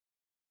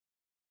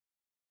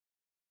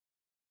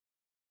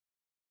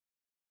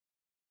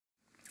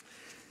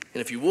And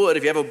if you would,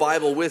 if you have a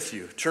Bible with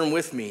you, turn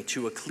with me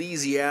to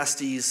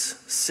Ecclesiastes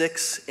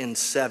 6 and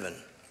 7.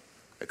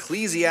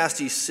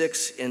 Ecclesiastes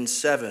 6 and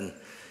 7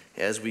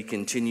 as we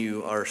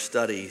continue our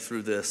study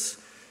through this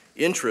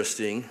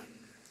interesting,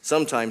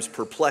 sometimes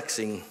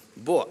perplexing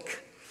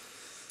book.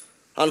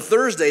 On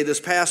Thursday this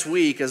past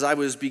week, as I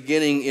was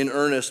beginning in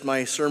earnest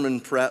my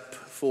sermon prep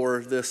for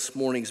this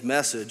morning's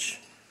message,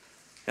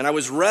 and I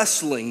was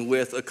wrestling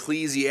with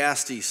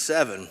Ecclesiastes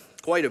 7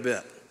 quite a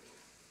bit,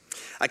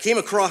 I came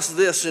across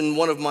this in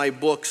one of my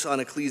books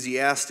on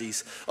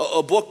Ecclesiastes,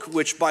 a book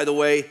which, by the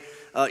way,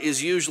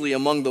 is usually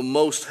among the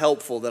most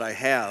helpful that I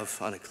have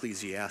on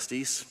Ecclesiastes.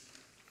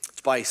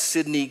 It's by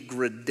Sidney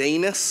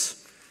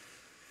Greidanus.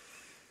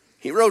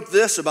 He wrote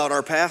this about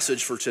our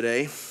passage for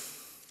today.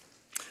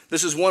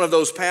 This is one of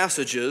those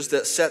passages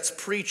that sets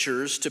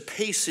preachers to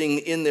pacing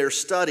in their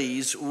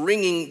studies,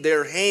 wringing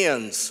their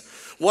hands.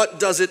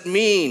 What does it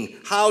mean?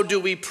 How do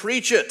we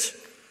preach it?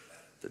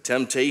 The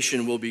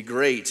temptation will be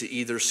great to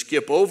either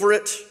skip over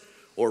it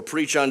or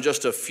preach on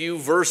just a few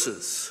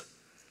verses.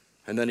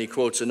 And then he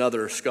quotes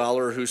another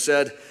scholar who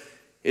said,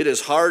 "It is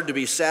hard to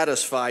be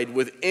satisfied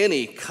with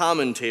any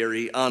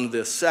commentary on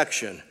this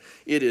section.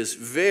 It is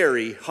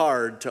very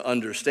hard to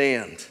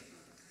understand."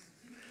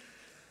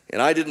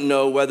 And I didn't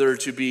know whether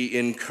to be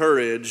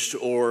encouraged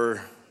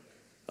or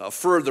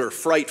further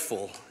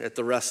frightful at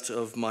the rest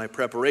of my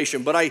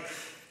preparation. But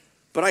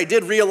I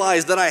did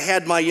realize that I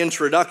had my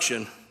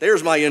introduction.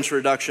 There's my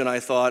introduction, I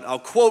thought. I'll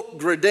quote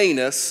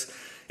Greidanus,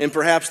 and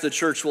perhaps the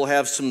church will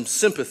have some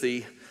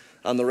sympathy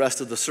on the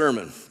rest of the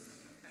sermon.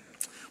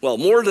 Well,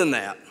 more than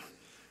that,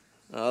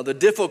 the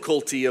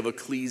difficulty of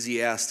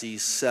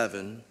Ecclesiastes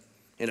 7,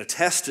 and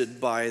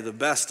attested by the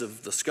best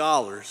of the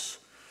scholars,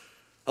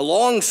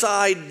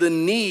 alongside the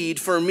need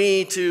for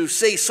me to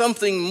say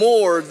something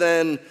more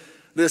than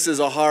this is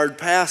a hard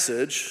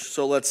passage,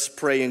 so let's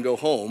pray and go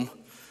home,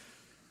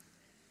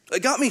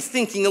 it got me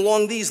thinking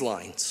along these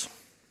lines.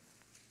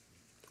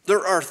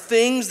 There are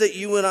things that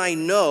you and I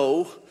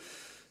know,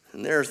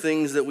 and there are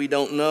things that we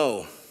don't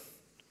know.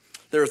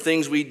 There are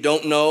things we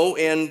don't know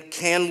and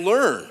can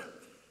learn.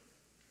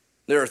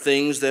 There are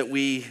things that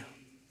we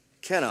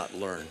cannot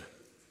learn,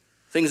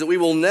 things that we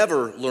will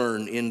never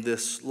learn in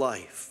this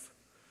life.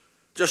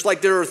 Just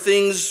like there are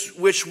things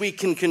which we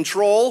can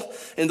control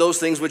and those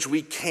things which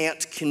we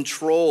can't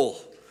control.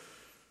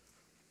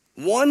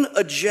 One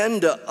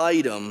agenda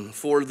item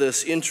for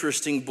this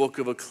interesting book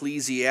of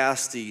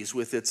Ecclesiastes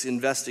with its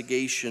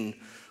investigation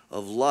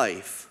of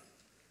life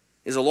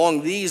is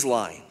along these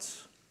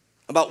lines,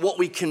 about what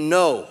we can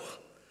know,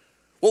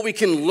 what we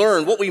can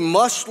learn, what we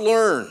must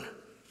learn,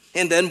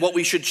 and then what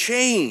we should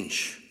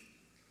change,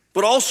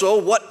 but also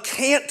what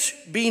can't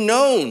be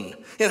known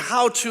and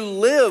how to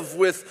live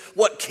with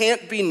what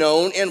can't be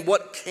known and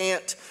what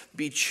can't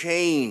be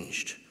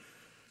changed.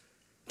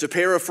 To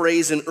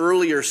paraphrase an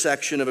earlier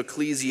section of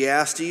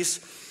Ecclesiastes,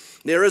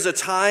 there is a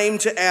time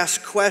to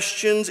ask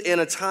questions and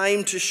a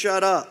time to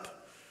shut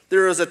up.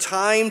 There is a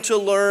time to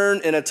learn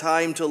and a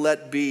time to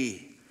let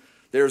be.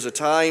 There is a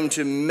time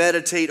to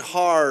meditate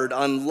hard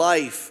on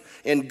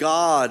life and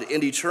God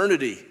and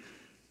eternity,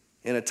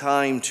 and a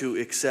time to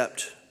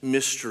accept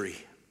mystery.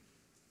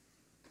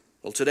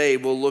 Well, today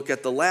we'll look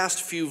at the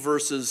last few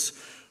verses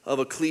of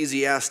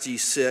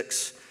Ecclesiastes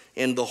 6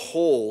 and the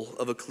whole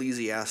of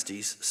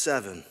Ecclesiastes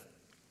 7.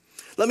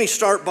 Let me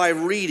start by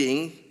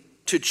reading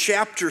to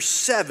chapter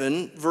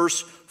 7,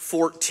 verse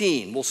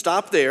 14. We'll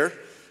stop there,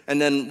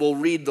 and then we'll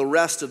read the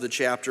rest of the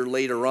chapter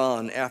later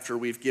on after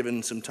we've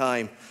given some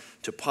time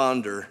to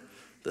ponder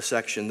the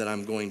section that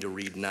I'm going to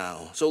read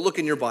now. So look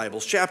in your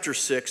Bibles, chapter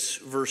 6,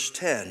 verse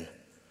 10.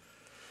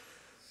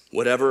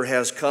 Whatever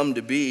has come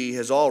to be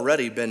has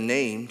already been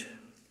named,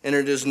 and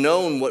it is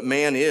known what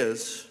man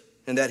is,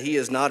 and that he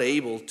is not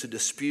able to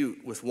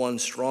dispute with one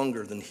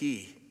stronger than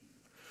he.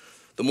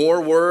 The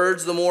more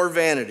words, the more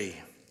vanity,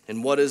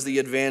 and what is the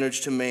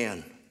advantage to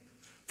man?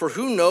 For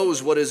who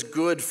knows what is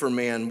good for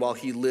man while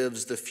he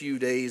lives the few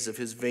days of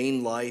his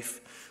vain life,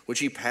 which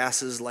he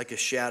passes like a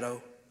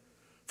shadow?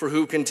 For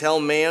who can tell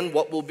man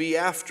what will be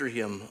after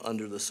him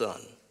under the sun?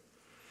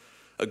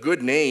 A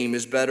good name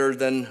is better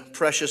than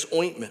precious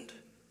ointment,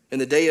 and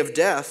the day of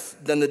death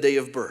than the day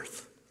of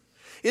birth.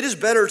 It is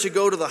better to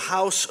go to the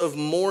house of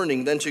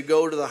mourning than to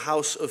go to the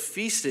house of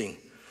feasting,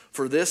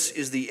 for this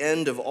is the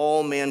end of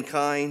all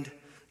mankind,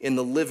 and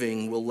the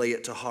living will lay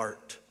it to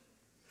heart.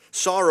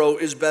 Sorrow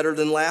is better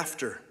than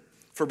laughter,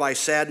 for by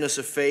sadness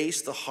of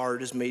face the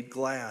heart is made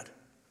glad.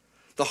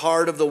 The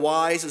heart of the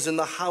wise is in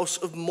the house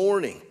of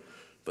mourning,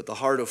 but the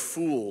heart of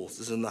fools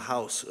is in the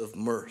house of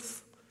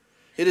mirth.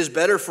 It is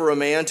better for a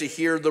man to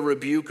hear the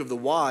rebuke of the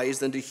wise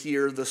than to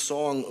hear the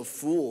song of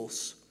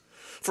fools.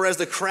 For as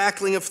the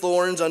crackling of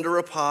thorns under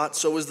a pot,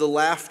 so is the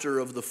laughter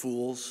of the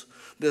fools.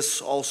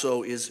 This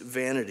also is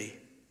vanity.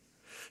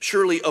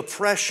 Surely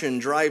oppression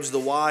drives the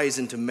wise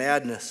into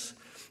madness,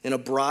 and a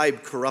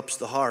bribe corrupts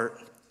the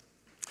heart.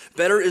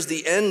 Better is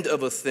the end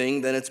of a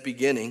thing than its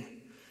beginning,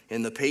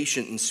 and the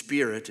patient in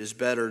spirit is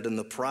better than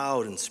the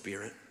proud in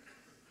spirit.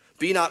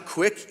 Be not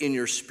quick in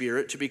your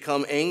spirit to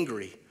become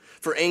angry,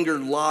 for anger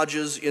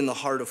lodges in the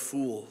heart of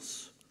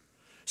fools.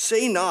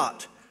 Say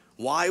not,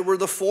 why were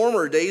the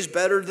former days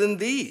better than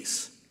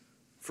these?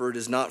 For it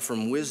is not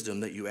from wisdom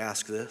that you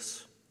ask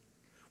this.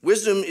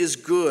 Wisdom is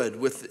good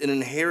with an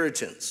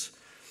inheritance,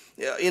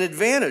 an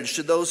advantage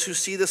to those who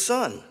see the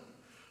sun.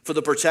 For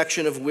the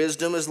protection of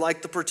wisdom is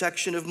like the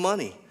protection of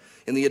money,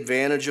 and the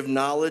advantage of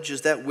knowledge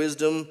is that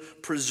wisdom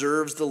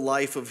preserves the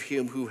life of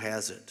him who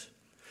has it.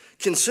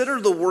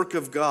 Consider the work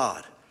of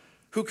God,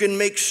 who can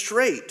make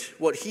straight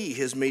what he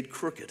has made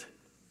crooked.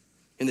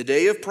 In the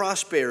day of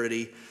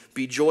prosperity,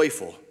 be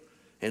joyful,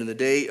 and in the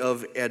day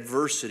of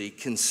adversity,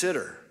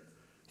 consider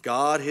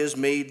God has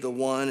made the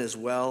one as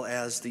well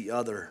as the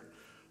other,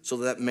 so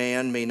that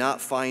man may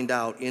not find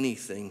out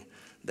anything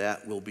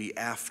that will be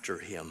after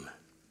him.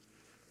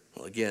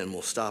 Well, again,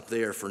 we'll stop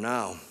there for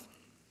now.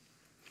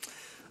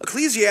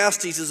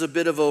 Ecclesiastes is a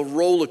bit of a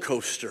roller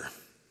coaster.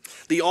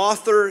 The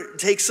author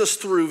takes us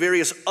through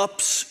various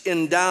ups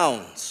and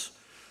downs,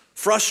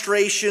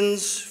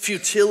 frustrations,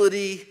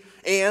 futility,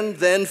 and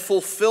then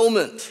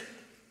fulfillment.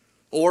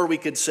 Or we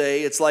could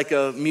say it's like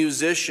a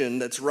musician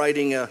that's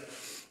writing a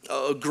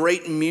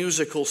great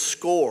musical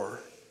score,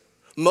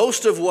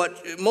 most of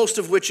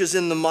which is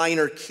in the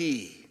minor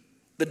key,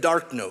 the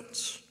dark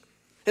notes.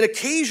 And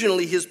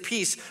occasionally his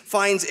piece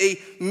finds a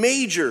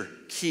major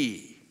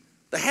key,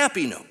 the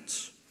happy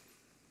notes.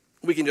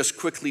 We can just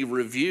quickly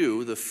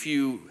review the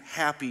few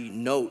happy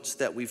notes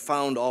that we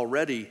found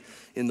already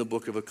in the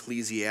book of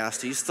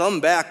Ecclesiastes.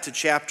 Thumb back to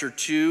chapter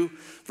 2,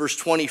 verse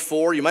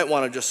 24. You might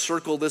want to just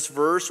circle this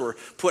verse or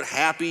put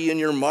happy in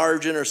your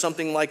margin or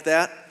something like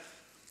that.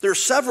 There are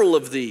several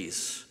of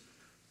these.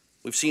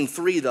 We've seen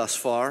 3 thus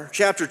far.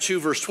 Chapter 2,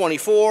 verse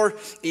 24,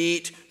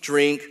 eat,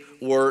 drink,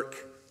 work,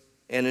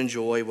 and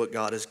enjoy what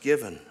God has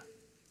given.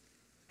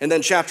 And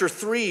then chapter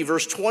 3,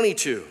 verse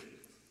 22.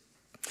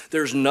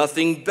 There's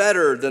nothing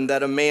better than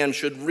that a man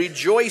should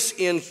rejoice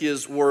in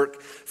his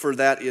work, for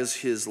that is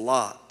his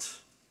lot.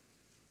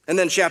 And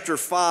then chapter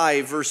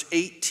 5, verse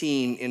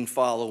 18 in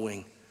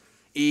following.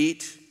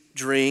 Eat,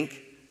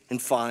 drink,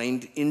 and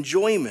find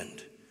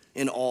enjoyment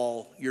in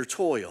all your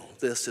toil.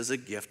 This is a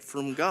gift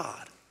from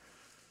God.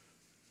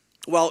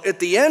 Well, at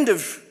the end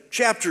of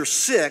chapter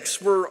 6,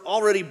 we're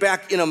already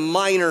back in a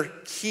minor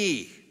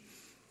key.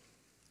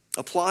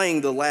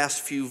 Applying the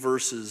last few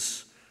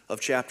verses of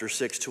chapter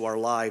 6 to our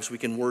lives, we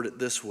can word it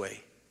this way.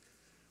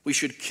 We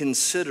should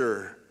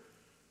consider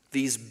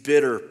these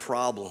bitter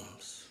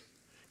problems.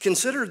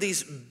 Consider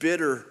these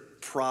bitter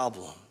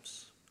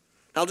problems.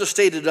 I'll just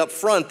state it up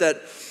front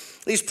that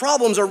these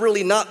problems are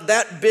really not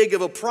that big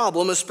of a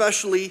problem,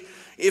 especially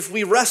if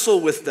we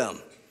wrestle with them.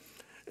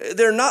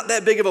 They're not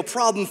that big of a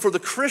problem for the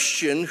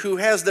Christian who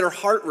has their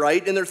heart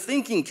right and their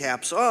thinking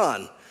caps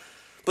on.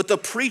 But the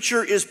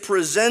preacher is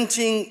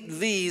presenting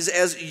these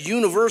as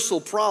universal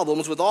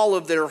problems with all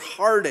of their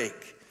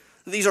heartache.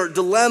 These are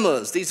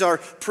dilemmas. These are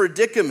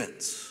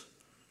predicaments.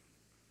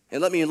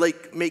 And let me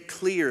make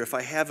clear, if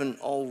I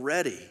haven't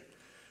already,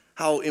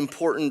 how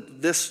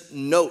important this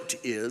note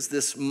is,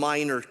 this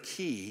minor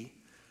key,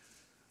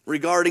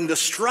 regarding the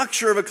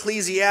structure of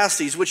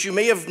Ecclesiastes, which you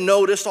may have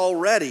noticed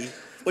already,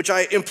 which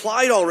I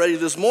implied already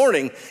this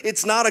morning.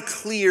 It's not a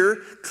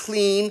clear,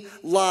 clean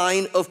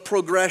line of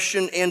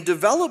progression and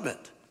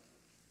development.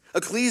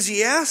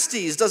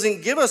 Ecclesiastes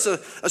doesn't give us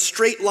a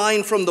straight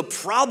line from the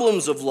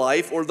problems of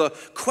life or the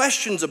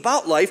questions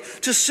about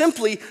life to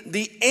simply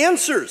the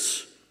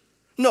answers.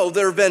 No,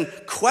 there have been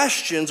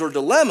questions or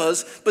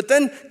dilemmas, but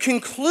then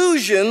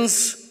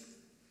conclusions,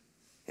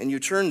 and you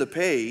turn the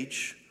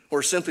page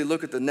or simply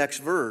look at the next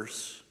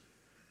verse,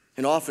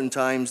 and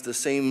oftentimes the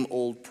same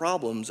old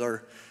problems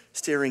are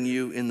staring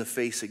you in the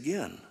face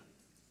again.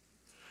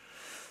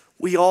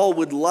 We all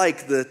would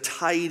like the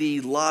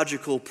tidy,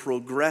 logical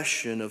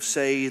progression of,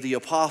 say, the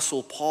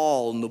Apostle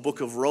Paul in the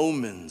book of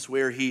Romans,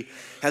 where he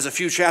has a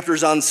few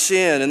chapters on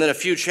sin, and then a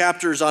few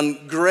chapters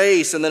on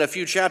grace, and then a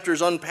few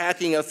chapters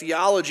unpacking a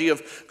theology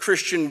of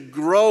Christian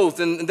growth,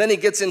 and then he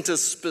gets into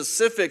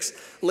specifics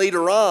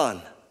later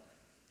on.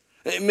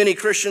 Many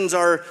Christians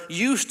are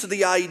used to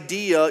the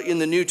idea in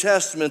the New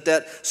Testament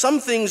that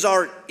some things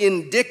are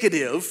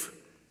indicative.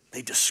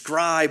 They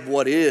describe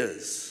what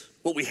is,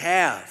 what we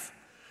have.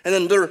 And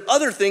then there are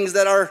other things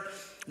that are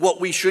what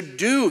we should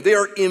do. They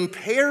are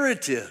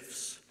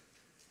imperatives.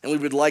 And we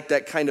would like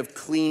that kind of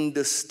clean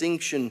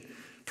distinction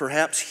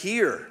perhaps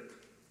here.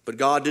 But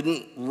God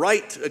didn't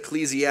write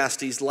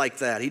Ecclesiastes like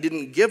that. He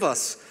didn't give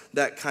us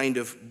that kind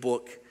of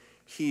book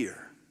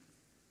here.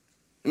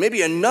 And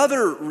maybe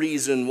another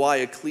reason why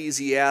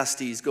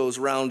Ecclesiastes goes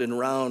round and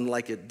round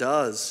like it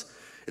does,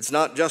 it's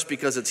not just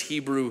because it's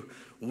Hebrew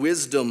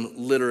wisdom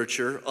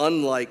literature,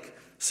 unlike,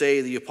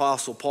 say, the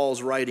Apostle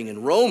Paul's writing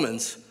in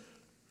Romans,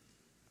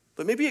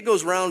 but maybe it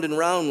goes round and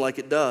round like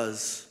it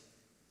does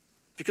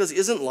because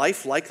isn't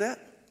life like that?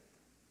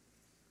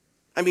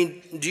 I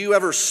mean, do you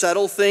ever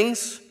settle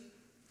things,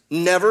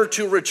 never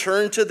to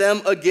return to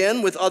them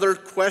again with other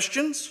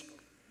questions?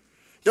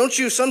 Don't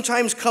you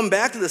sometimes come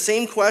back to the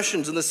same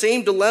questions and the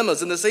same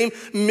dilemmas and the same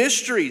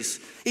mysteries,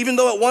 even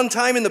though at one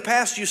time in the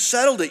past you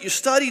settled it, you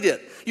studied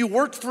it, you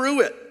worked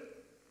through it?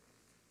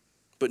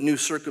 But new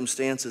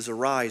circumstances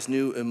arise,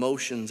 new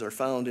emotions are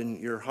found in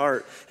your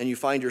heart, and you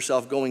find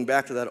yourself going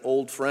back to that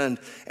old friend,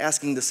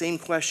 asking the same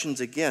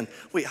questions again.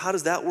 Wait, how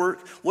does that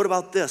work? What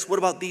about this? What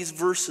about these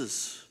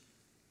verses?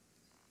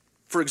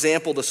 For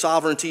example, the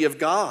sovereignty of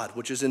God,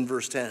 which is in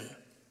verse 10.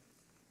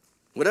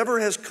 Whatever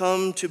has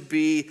come to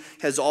be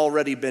has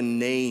already been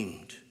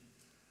named.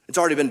 It's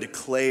already been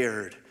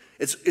declared.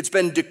 It's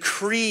been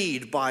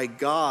decreed by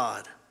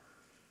God.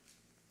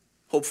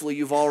 Hopefully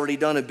you've already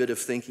done a bit of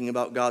thinking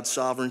about God's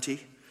sovereignty.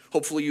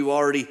 Hopefully you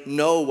already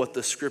know what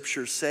the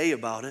scriptures say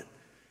about it.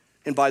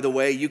 And by the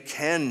way, you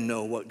can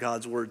know what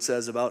God's word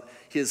says about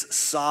his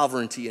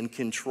sovereignty and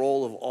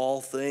control of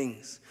all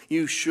things.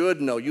 You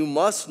should know, you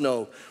must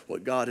know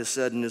what God has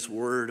said in his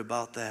word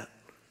about that.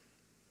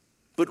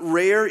 But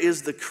rare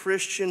is the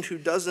Christian who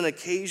doesn't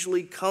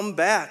occasionally come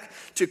back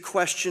to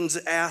questions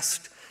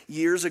asked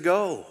years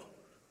ago.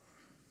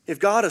 If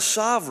God is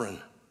sovereign,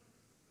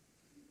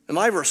 am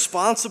I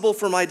responsible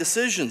for my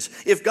decisions?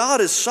 If God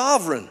is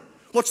sovereign,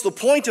 what's the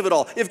point of it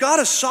all? If God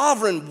is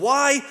sovereign,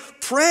 why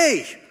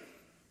pray?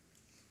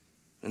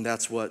 And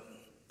that's what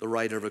the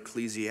writer of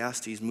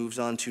Ecclesiastes moves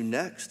on to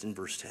next in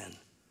verse 10.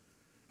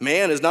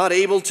 Man is not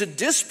able to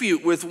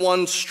dispute with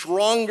one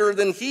stronger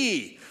than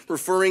he,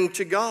 referring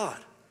to God.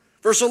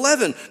 Verse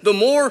 11, the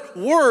more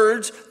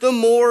words, the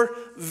more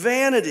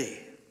vanity.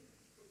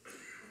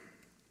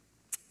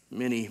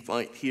 Many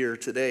might here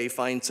today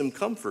find some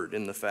comfort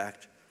in the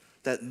fact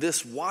that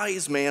this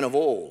wise man of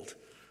old,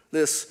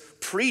 this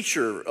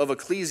preacher of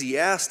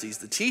Ecclesiastes,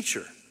 the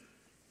teacher,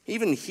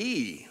 even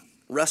he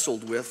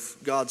wrestled with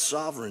God's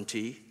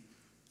sovereignty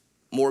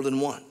more than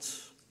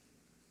once.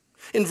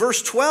 In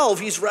verse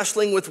 12, he's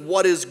wrestling with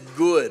what is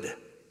good.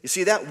 You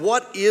see that?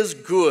 What is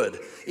good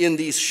in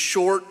these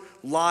short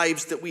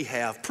lives that we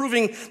have,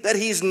 proving that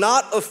he's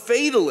not a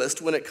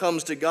fatalist when it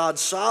comes to God's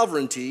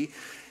sovereignty.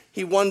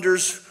 He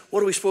wonders,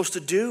 what are we supposed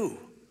to do?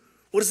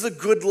 What is the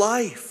good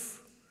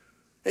life?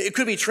 It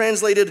could be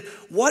translated,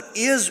 what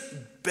is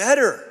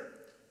better?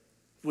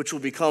 Which will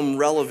become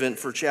relevant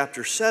for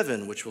chapter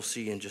 7, which we'll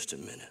see in just a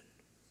minute.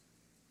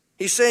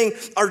 He's saying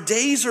our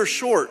days are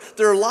short.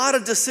 There are a lot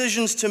of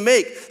decisions to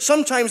make.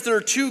 Sometimes there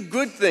are two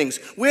good things.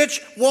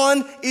 Which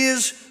one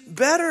is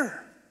better?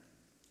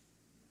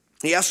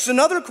 He asks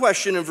another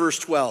question in verse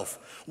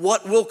 12.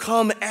 What will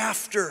come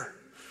after?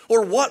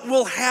 Or what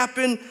will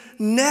happen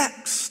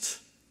next?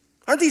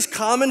 Aren't these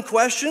common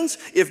questions?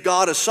 If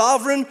God is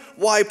sovereign,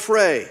 why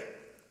pray?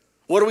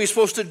 What are we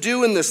supposed to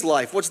do in this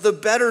life? What's the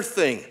better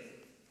thing?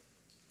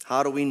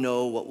 How do we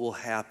know what will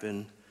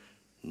happen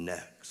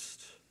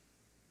next?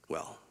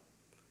 Well,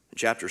 in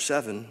chapter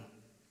 7,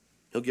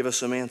 he'll give us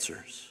some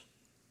answers.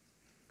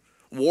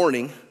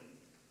 Warning,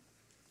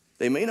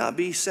 they may not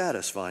be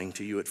satisfying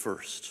to you at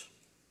first.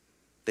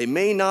 They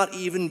may not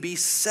even be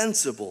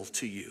sensible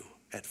to you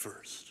at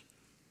first.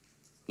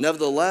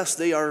 Nevertheless,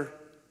 they are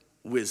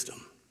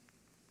wisdom.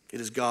 It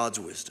is God's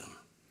wisdom.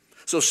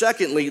 So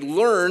secondly,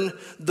 learn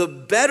the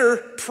better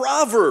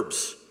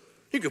proverbs.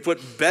 You could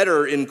put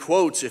better in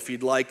quotes if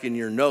you'd like in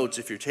your notes,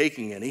 if you're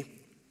taking any.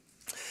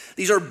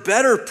 These are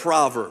better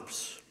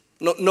proverbs.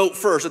 Note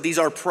first that these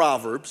are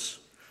proverbs.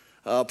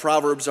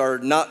 Proverbs are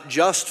not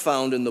just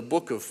found in the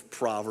book of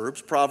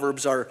Proverbs.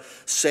 Proverbs are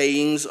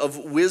sayings of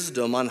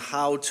wisdom on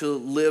how to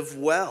live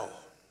well.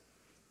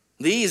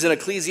 These in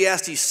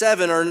Ecclesiastes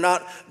 7 are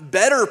not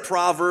better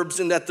proverbs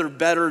in that they're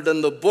better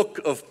than the book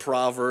of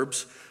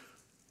Proverbs,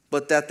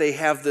 but that they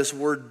have this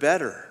word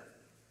better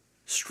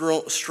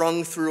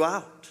strung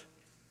throughout.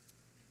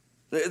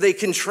 They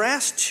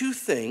contrast two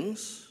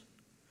things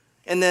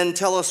and then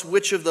tell us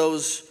which of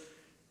those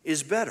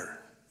is better.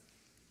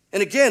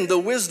 And again, the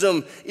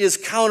wisdom is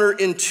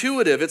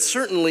counterintuitive. It's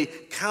certainly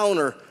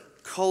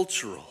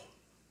countercultural.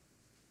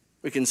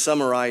 We can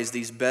summarize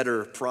these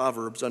better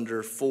proverbs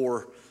under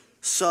 4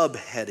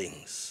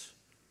 subheadings.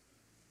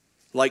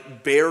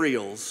 Like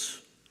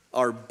burials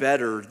are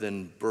better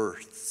than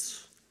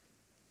births.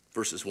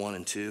 Verses 1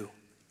 and 2.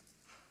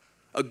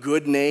 A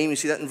good name, you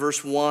see that in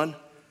verse 1?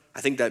 I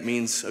think that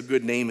means a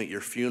good name at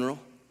your funeral,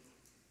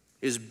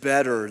 is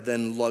better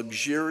than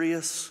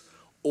luxurious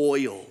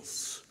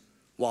oils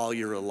while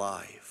you're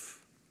alive.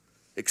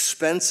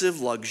 Expensive,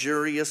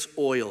 luxurious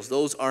oils,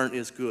 those aren't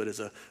as good as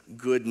a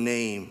good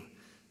name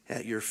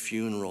at your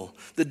funeral.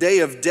 The day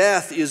of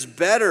death is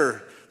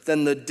better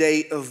than the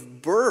day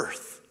of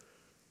birth.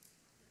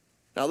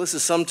 Now, this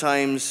is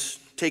sometimes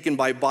taken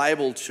by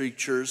Bible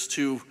teachers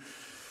to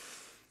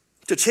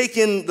take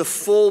in the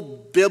full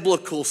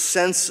biblical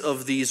sense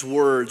of these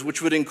words,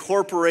 which would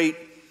incorporate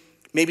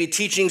maybe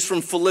teachings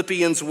from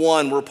Philippians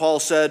 1, where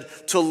Paul said,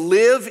 to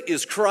live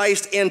is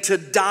Christ and to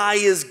die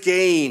is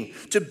gain.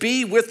 To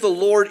be with the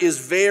Lord is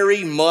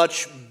very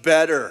much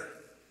better.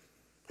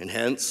 And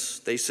hence,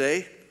 they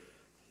say,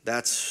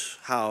 that's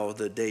how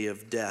the day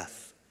of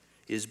death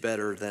is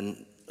better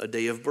than a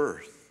day of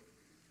birth.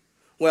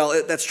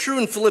 Well, that's true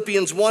in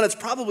Philippians 1. It's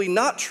probably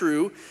not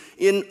true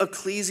in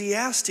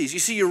Ecclesiastes. You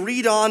see, you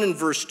read on in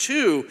verse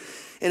 2,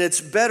 and it's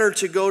better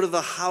to go to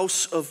the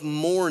house of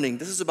mourning.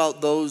 This is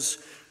about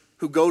those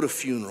who go to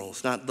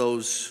funerals, not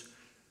those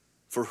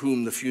for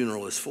whom the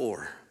funeral is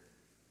for.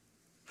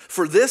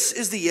 For this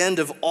is the end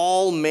of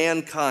all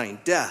mankind,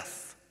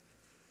 death,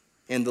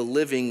 and the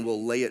living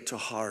will lay it to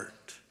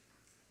heart.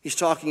 He's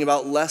talking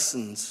about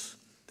lessons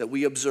that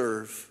we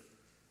observe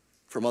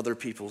from other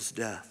people's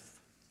death.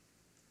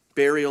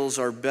 Burials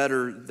are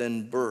better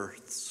than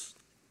births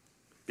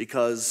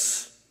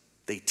because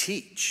they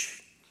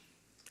teach,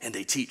 and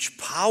they teach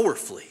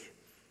powerfully.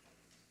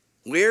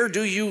 Where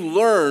do you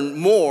learn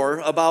more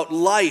about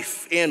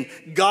life and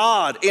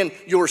God and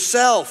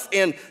yourself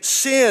and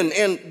sin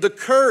and the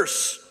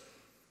curse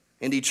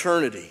and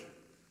eternity?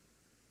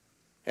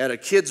 At a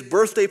kid's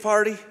birthday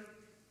party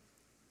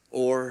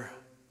or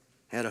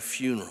at a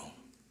funeral?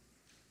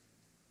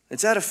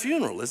 It's at a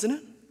funeral, isn't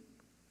it?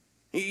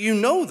 You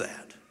know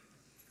that.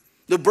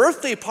 The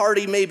birthday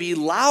party may be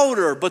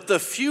louder, but the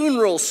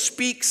funeral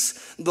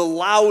speaks the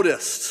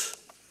loudest.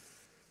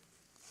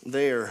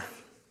 There's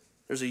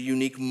a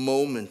unique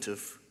moment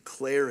of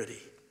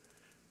clarity.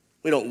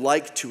 We don't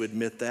like to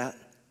admit that,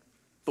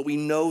 but we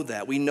know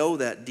that. We know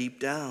that deep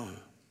down.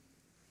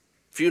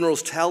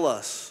 Funerals tell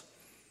us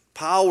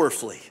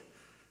powerfully,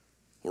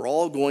 we're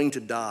all going to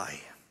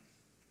die.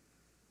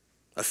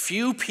 A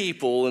few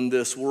people in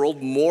this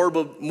world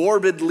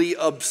morbidly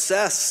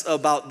obsess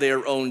about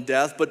their own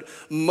death, but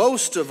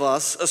most of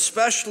us,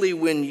 especially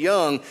when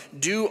young,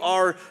 do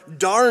our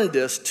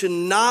darndest to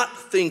not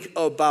think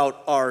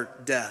about our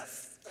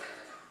death.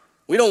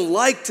 We don't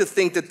like to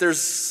think that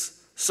there's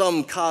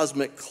some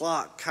cosmic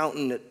clock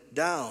counting it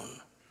down.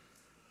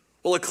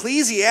 Well,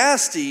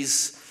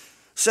 Ecclesiastes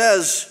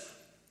says,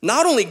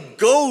 not only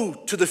go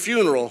to the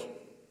funeral,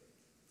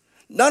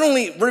 not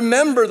only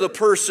remember the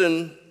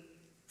person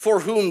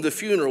for whom the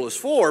funeral is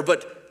for,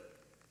 but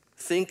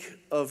think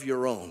of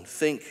your own.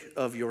 Think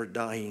of your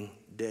dying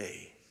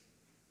day.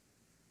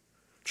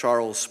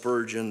 Charles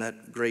Spurgeon,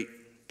 that great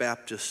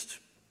Baptist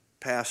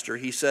pastor,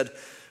 he said,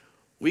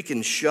 we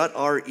can shut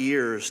our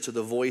ears to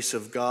the voice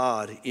of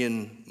God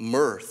in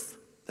mirth,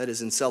 that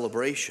is in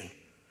celebration.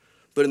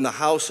 But in the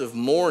house of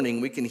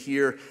mourning, we can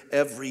hear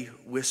every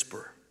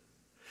whisper.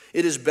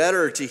 It is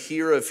better to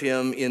hear of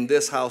him in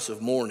this house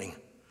of mourning.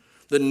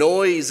 The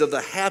noise of the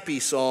happy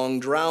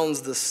song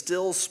drowns the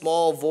still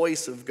small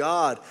voice of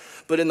God.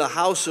 But in the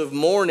house of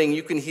mourning,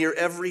 you can hear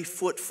every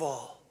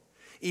footfall,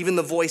 even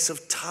the voice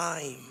of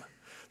time,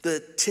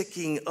 the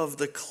ticking of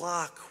the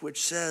clock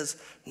which says,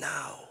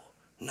 now,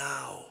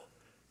 now,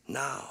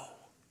 now.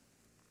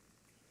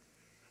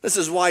 This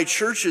is why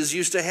churches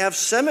used to have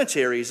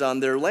cemeteries on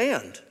their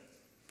land,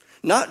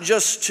 not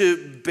just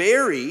to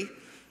bury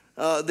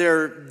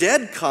their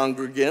dead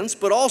congregants,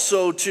 but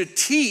also to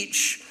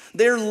teach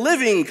their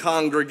living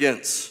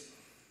congregants.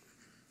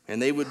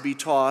 And they would be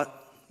taught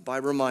by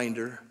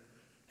reminder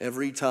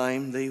every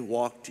time they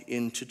walked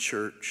into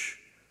church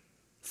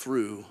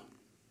through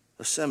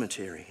a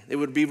cemetery. They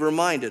would be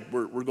reminded,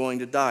 we're going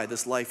to die.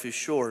 This life is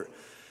short.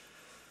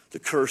 The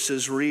curse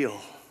is real.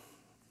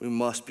 We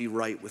must be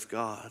right with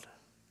God.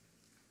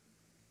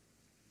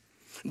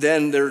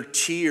 Then there are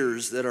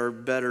tears that are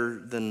better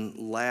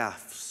than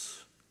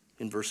laughs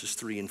in verses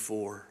 3 and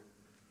 4.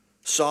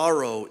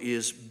 Sorrow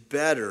is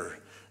better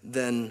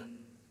than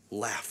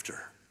laughter.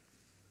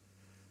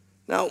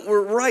 Now,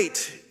 we're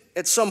right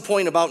at some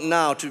point about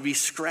now to be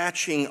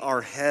scratching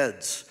our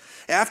heads.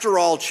 After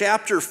all,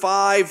 chapter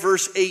 5,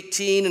 verse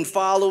 18 and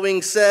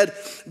following said,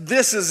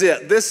 this is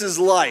it. This is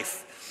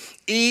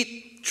life.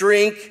 Eat,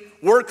 drink,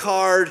 work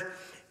hard,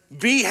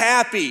 be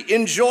happy,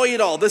 enjoy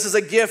it all. This is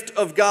a gift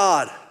of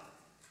God.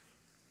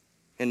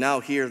 And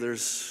now here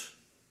there's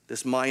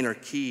this minor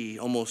key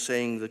almost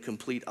saying the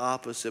complete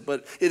opposite.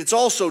 But it's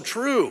also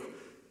true.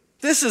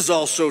 This is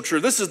also true.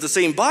 This is the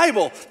same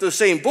Bible, the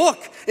same book.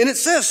 And it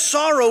says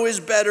sorrow is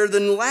better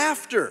than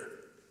laughter.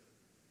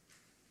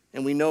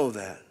 And we know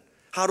that.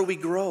 How do we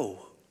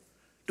grow?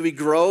 Do we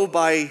grow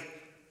by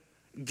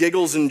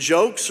giggles and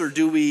jokes, or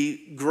do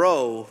we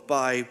grow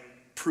by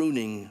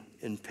pruning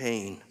and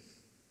pain?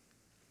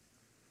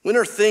 When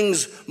are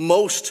things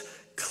most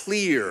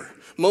clear,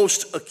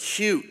 most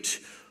acute?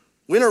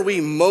 When are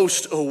we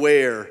most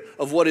aware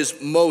of what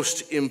is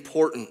most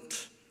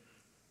important?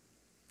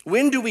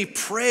 When do we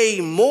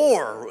pray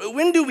more?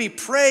 When do we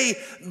pray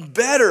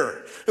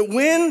better?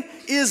 When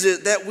is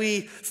it that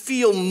we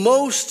feel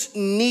most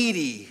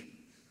needy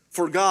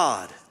for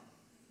God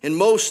and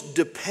most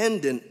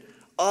dependent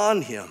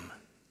on Him?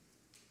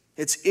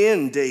 It's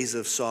in days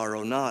of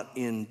sorrow, not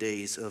in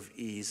days of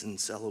ease and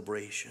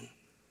celebration.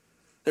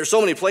 There's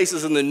so many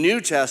places in the New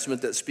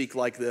Testament that speak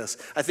like this.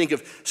 I think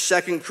of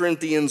 2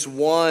 Corinthians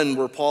 1,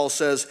 where Paul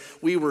says,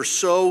 we were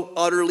so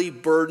utterly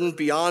burdened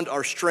beyond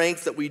our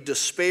strength that we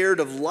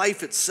despaired of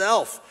life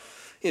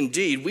itself.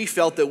 Indeed, we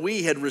felt that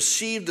we had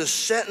received the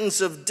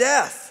sentence of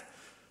death.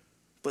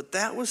 But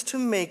that was to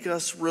make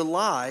us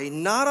rely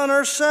not on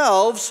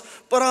ourselves,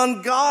 but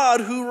on God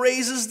who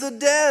raises the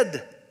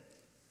dead.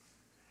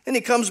 And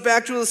he comes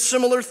back to a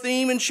similar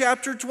theme in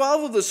chapter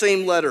 12 of the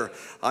same letter.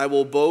 I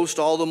will boast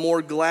all the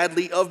more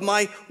gladly of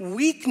my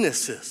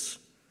weaknesses.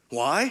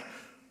 Why?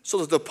 So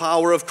that the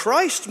power of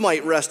Christ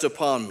might rest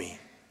upon me.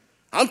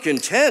 I'm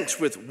content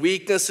with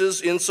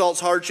weaknesses, insults,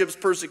 hardships,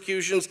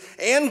 persecutions,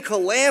 and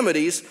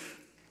calamities,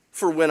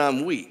 for when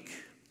I'm weak,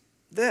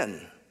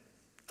 then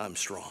I'm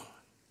strong.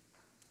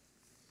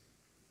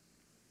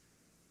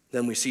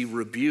 Then we see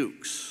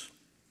rebukes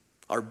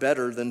are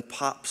better than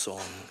pop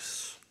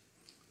songs.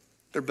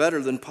 They're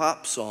better than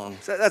pop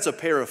songs. That's a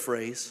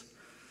paraphrase,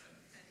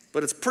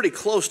 but it's pretty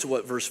close to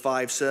what verse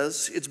 5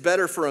 says. It's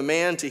better for a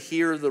man to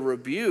hear the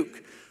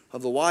rebuke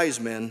of the wise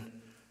men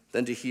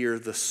than to hear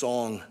the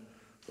song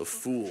of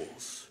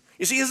fools.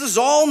 You see, this is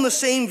all in the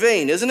same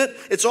vein, isn't it?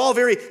 It's all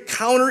very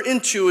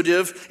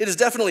counterintuitive. It is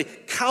definitely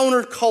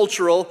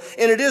countercultural,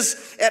 and it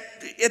is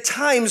at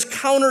times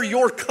counter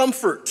your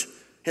comfort,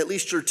 at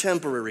least your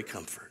temporary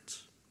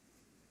comforts.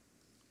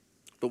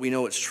 But we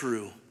know it's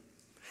true.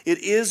 It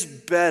is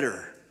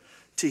better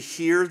to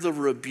hear the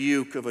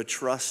rebuke of a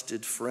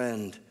trusted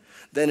friend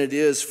than it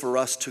is for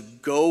us to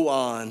go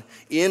on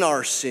in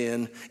our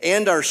sin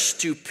and our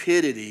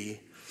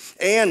stupidity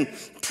and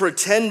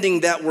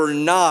pretending that we're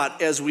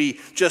not as we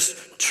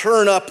just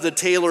turn up the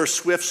Taylor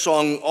Swift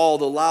song all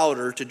the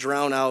louder to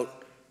drown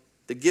out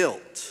the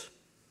guilt.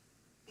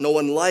 No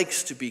one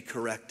likes to be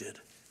corrected,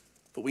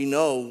 but we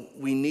know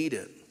we need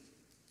it.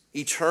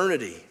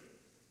 Eternity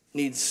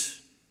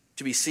needs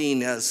to be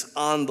seen as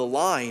on the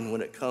line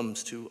when it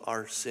comes to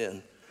our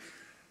sin.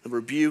 The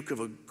rebuke of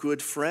a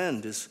good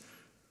friend is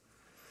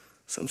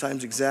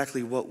sometimes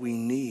exactly what we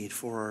need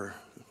for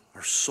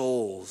our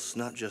souls,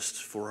 not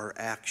just for our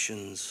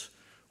actions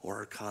or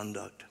our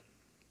conduct.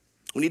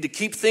 We need to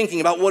keep thinking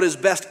about what is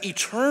best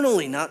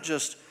eternally, not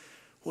just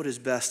what is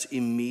best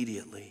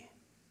immediately.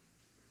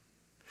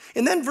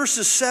 And then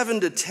verses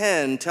 7 to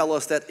 10 tell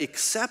us that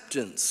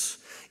acceptance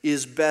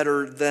is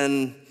better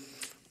than,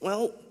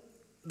 well,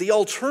 the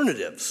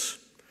alternatives.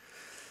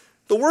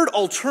 The word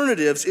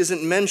alternatives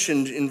isn't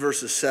mentioned in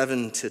verses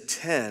 7 to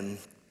 10.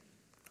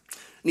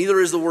 Neither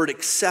is the word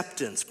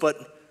acceptance, but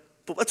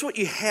that's what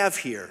you have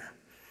here.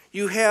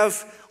 You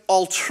have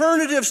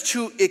alternatives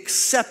to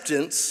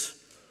acceptance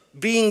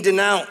being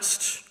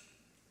denounced.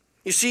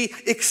 You see,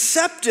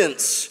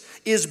 acceptance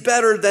is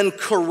better than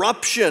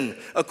corruption,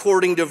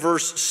 according to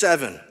verse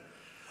 7.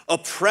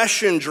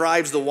 Oppression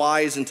drives the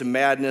wise into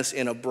madness,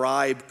 and a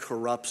bribe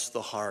corrupts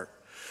the heart.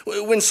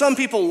 When some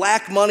people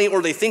lack money,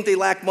 or they think they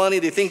lack money,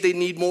 they think they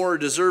need more or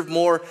deserve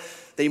more,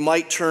 they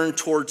might turn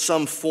toward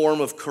some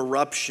form of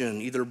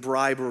corruption, either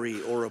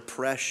bribery or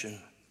oppression.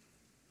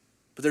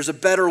 But there's a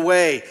better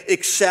way.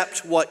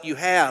 Accept what you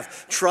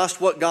have. Trust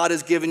what God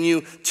has given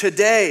you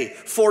today,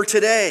 for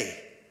today.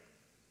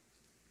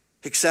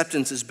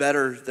 Acceptance is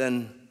better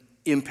than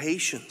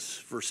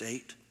impatience, verse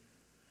 8.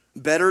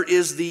 Better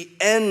is the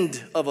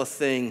end of a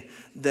thing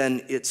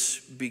than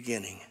its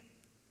beginning.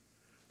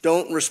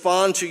 Don't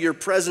respond to your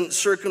present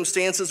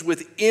circumstances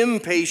with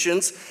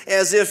impatience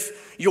as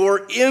if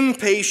your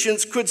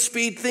impatience could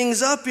speed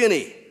things up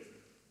any.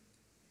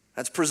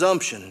 That's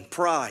presumption and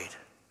pride.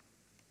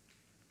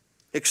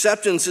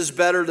 Acceptance is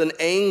better than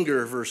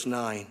anger, verse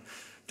 9.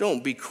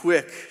 Don't be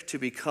quick to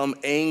become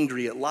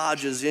angry. It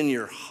lodges in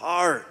your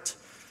heart.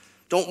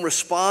 Don't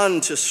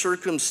respond to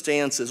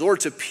circumstances or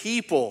to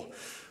people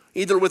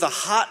either with a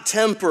hot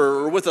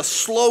temper or with a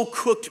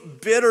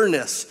slow-cooked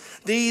bitterness.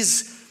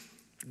 These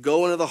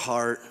go into the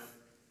heart,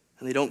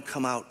 and they don't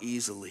come out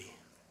easily.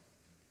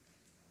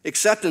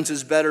 Acceptance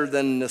is better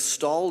than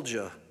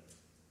nostalgia,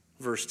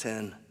 verse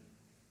 10.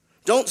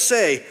 Don't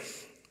say,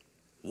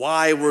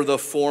 why were the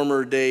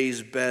former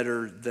days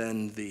better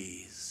than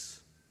these?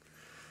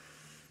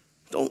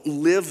 Don't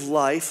live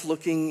life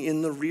looking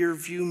in the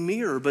rearview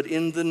mirror, but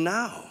in the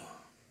now.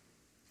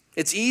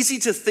 It's easy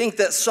to think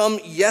that some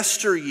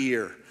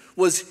yesteryear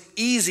was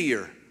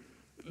easier,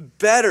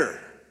 better,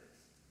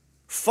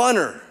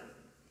 funner,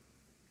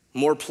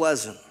 more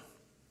pleasant.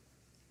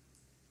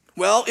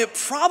 Well, it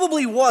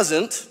probably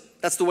wasn't.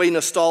 That's the way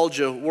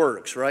nostalgia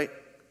works, right?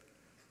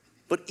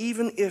 But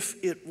even if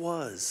it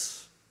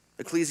was,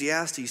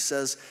 Ecclesiastes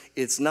says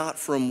it's not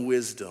from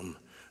wisdom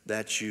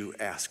that you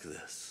ask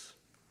this.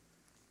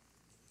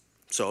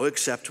 So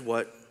accept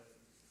what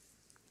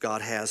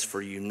God has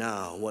for you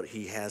now, what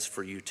he has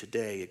for you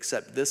today.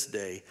 Accept this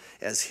day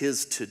as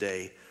his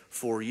today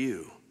for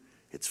you.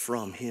 It's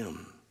from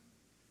him.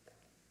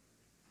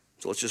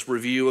 So let's just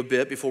review a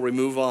bit before we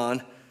move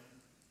on.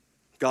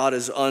 God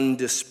is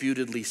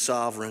undisputedly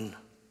sovereign.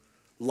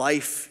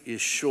 Life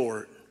is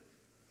short.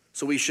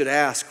 So we should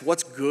ask,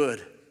 what's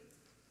good?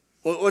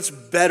 What's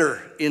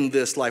better in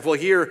this life? Well,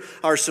 here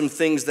are some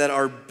things that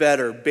are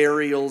better.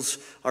 Burials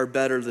are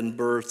better than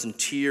births, and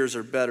tears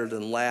are better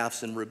than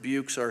laughs, and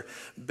rebukes are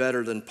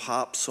better than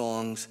pop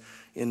songs.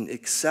 And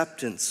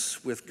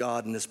acceptance with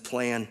God and his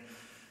plan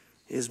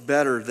is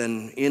better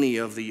than any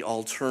of the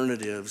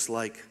alternatives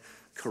like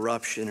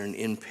corruption and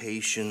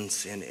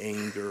impatience and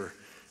anger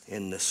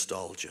and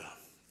nostalgia.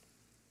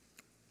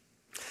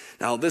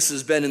 Now, this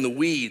has been in the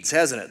weeds,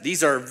 hasn't it?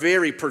 These are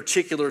very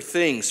particular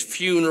things: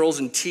 funerals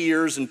and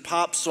tears and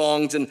pop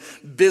songs and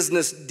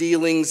business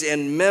dealings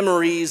and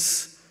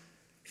memories.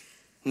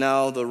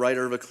 Now, the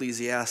writer of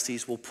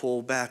Ecclesiastes will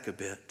pull back a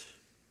bit.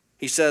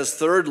 He says,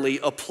 thirdly,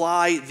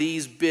 apply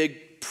these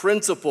big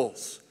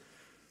principles.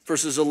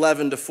 Verses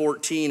 11 to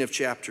 14 of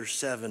chapter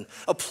 7.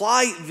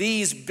 Apply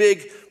these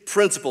big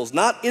principles,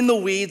 not in the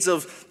weeds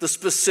of the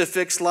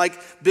specifics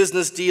like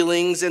business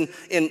dealings and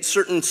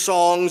certain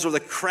songs or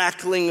the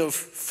crackling of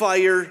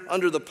fire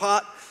under the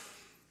pot.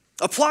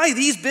 Apply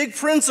these big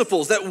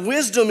principles that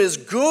wisdom is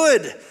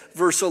good,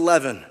 verse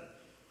 11.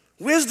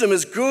 Wisdom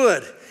is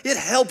good. It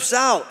helps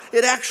out.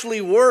 It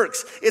actually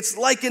works. It's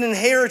like an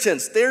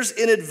inheritance. There's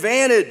an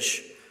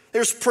advantage.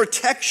 There's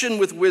protection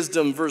with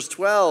wisdom, verse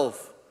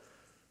 12.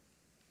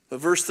 But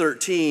verse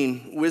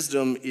 13,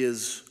 wisdom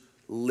is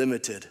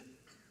limited.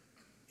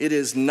 It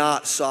is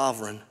not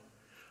sovereign.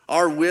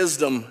 Our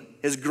wisdom,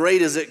 as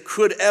great as it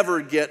could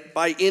ever get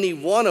by any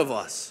one of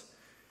us,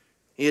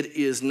 it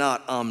is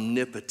not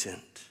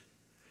omnipotent.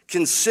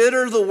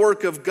 Consider the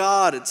work of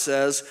God, it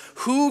says.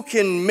 Who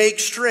can make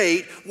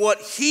straight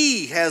what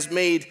he has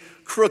made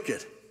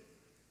crooked?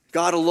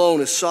 God alone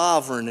is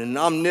sovereign and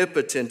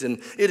omnipotent, and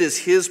it is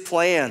his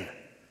plan.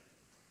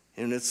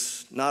 And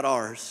it's not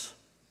ours.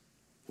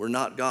 We're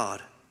not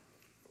God.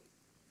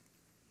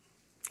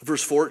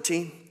 Verse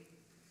 14,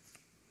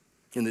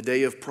 in the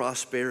day of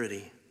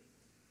prosperity,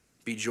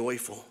 be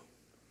joyful.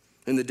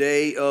 In the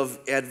day of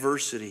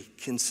adversity,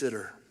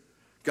 consider.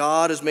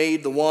 God has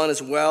made the one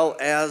as well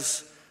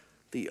as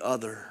the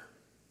other.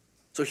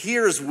 So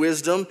here is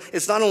wisdom.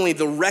 It's not only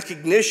the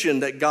recognition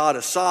that God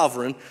is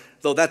sovereign,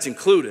 though that's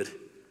included.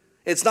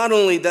 It's not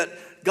only that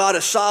God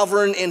is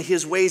sovereign and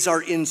his ways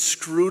are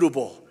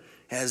inscrutable.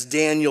 As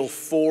Daniel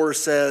 4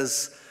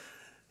 says,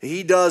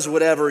 he does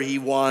whatever he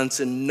wants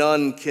and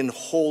none can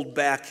hold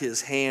back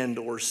his hand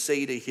or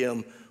say to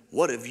him,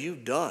 what have you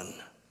done?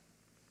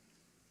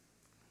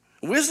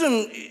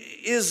 Wisdom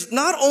is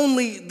not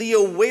only the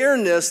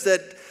awareness that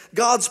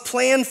God's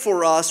plan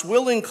for us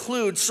will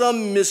include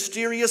some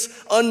mysterious,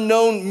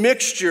 unknown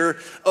mixture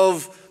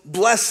of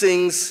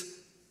blessings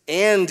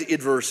and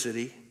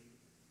adversity,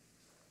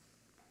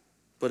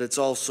 but it's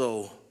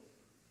also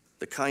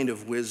the kind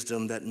of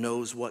wisdom that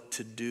knows what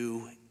to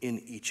do in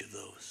each of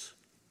those.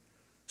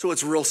 So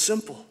it's real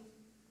simple.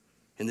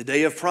 In the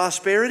day of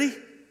prosperity,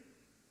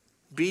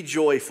 be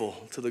joyful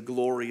to the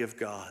glory of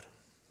God.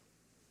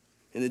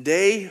 In the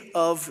day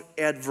of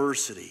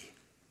adversity,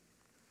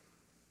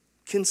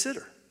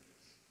 consider,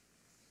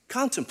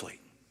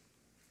 contemplate.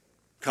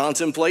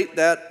 Contemplate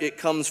that it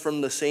comes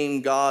from the same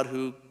God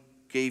who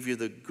gave you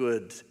the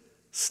good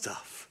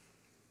stuff.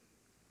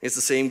 It's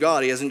the same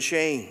God. He hasn't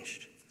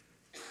changed.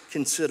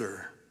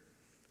 Consider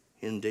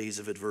in days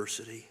of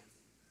adversity.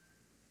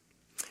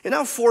 And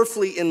now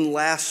fourthly and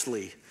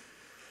lastly,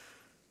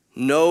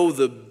 know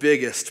the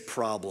biggest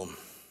problem.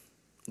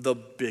 The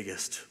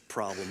biggest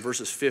problem.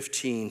 Verses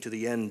 15 to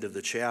the end of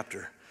the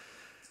chapter.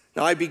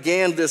 Now I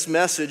began this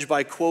message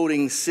by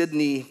quoting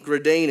Sidney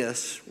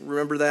Greidanus.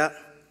 Remember that?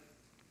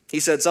 He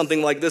said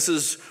something like, this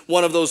is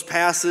one of those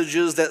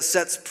passages that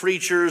sets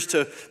preachers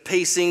to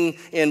pacing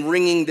and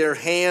wringing their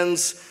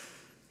hands.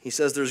 He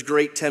says there's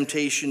great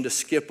temptation to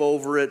skip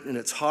over it and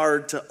it's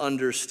hard to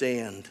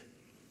understand.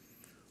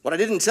 What I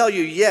didn't tell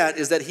you yet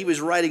is that he was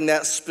writing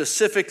that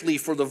specifically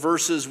for the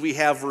verses we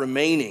have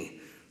remaining,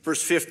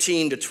 verse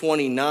 15 to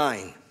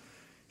 29.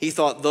 He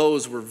thought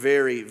those were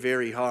very,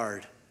 very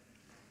hard.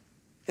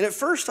 And at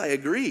first I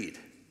agreed.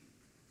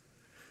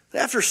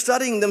 After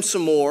studying them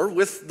some more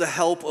with the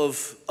help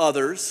of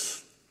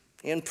others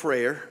and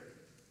prayer,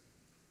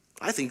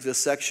 I think this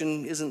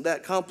section isn't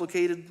that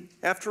complicated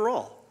after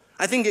all.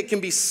 I think it can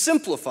be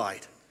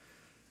simplified.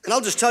 And I'll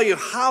just tell you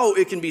how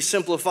it can be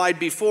simplified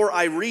before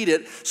I read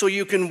it so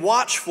you can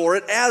watch for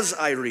it as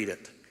I read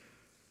it.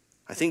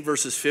 I think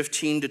verses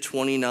 15 to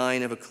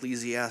 29 of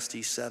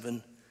Ecclesiastes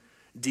 7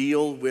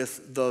 deal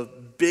with the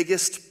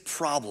biggest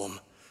problem,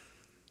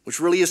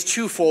 which really is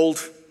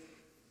twofold.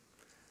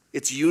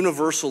 It's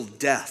universal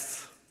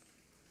death,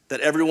 that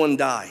everyone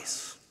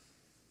dies,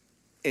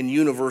 and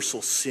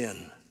universal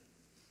sin.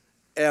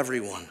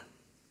 Everyone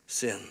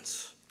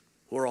sins.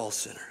 We're all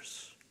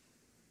sinners.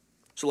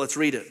 So let's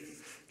read it.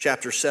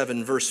 Chapter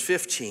 7, verse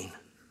 15.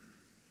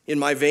 In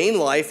my vain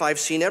life, I've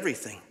seen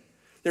everything.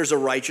 There's a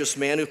righteous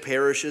man who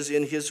perishes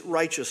in his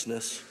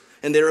righteousness,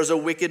 and there is a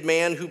wicked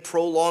man who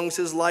prolongs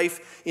his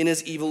life in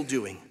his evil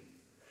doing.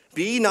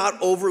 Be not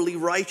overly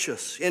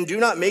righteous, and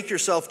do not make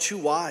yourself too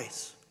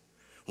wise.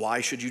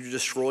 Why should you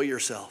destroy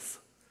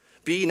yourself?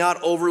 Be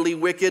not overly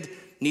wicked,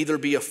 neither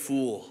be a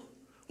fool.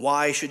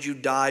 Why should you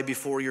die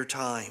before your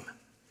time?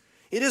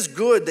 It is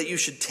good that you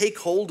should take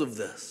hold of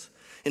this,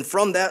 and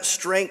from that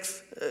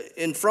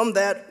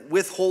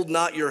withhold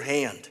not your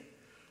hand.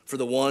 For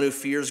the one who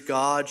fears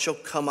God shall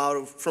come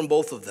out from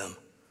both of them.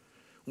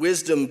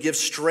 Wisdom gives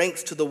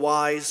strength to the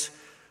wise,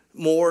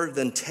 more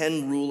than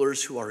 10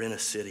 rulers who are in a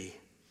city.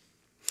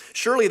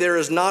 Surely there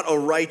is not a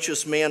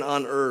righteous man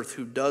on earth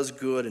who does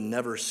good and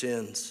never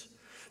sins.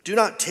 Do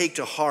not take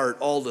to heart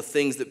all the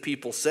things that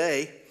people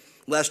say,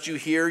 lest you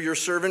hear your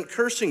servant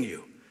cursing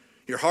you.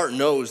 Your heart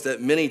knows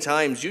that many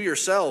times you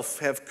yourself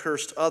have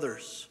cursed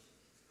others.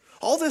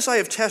 All this I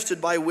have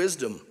tested by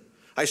wisdom.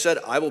 I said,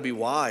 I will be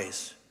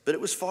wise, but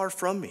it was far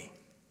from me.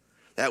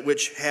 That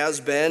which has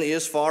been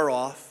is far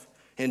off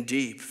and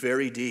deep,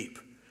 very deep.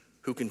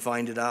 Who can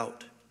find it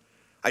out?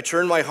 I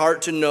turn my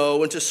heart to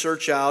know and to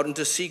search out and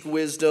to seek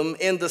wisdom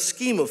and the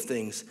scheme of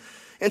things,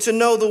 and to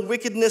know the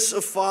wickedness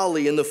of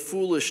folly and the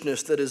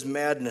foolishness that is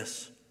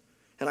madness.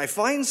 And I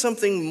find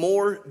something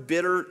more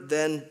bitter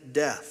than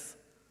death,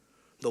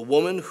 the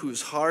woman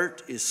whose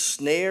heart is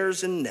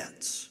snares and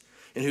nets,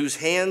 and whose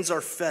hands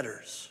are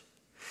fetters.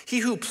 He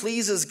who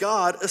pleases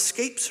God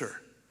escapes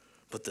her,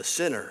 but the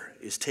sinner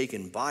is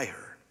taken by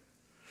her.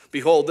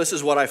 Behold, this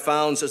is what I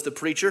found, says the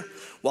preacher,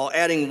 while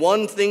adding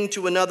one thing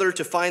to another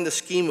to find the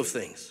scheme of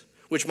things,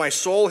 which my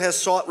soul has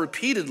sought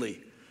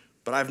repeatedly,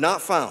 but I have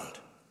not found.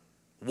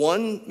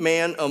 One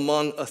man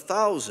among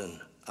 1,000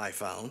 I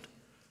found,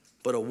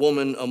 but a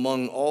woman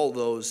among all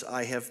those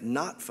I have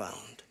not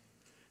found.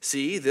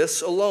 See,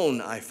 this alone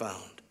I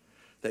found,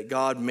 that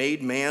God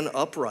made man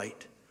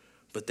upright,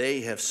 but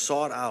they have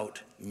sought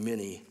out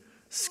many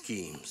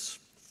schemes.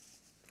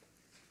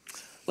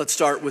 Let's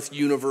start with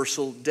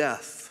universal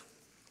death.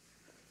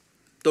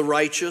 The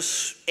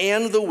righteous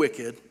and the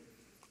wicked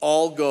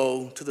all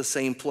go to the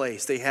same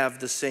place. They have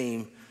the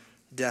same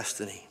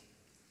destiny.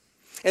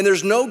 And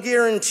there's no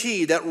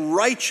guarantee that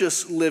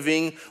righteous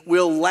living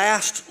will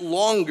last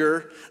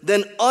longer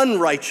than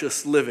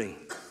unrighteous living.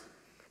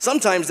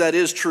 Sometimes that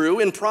is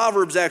true, and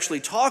Proverbs actually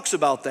talks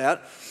about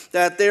that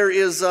there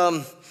is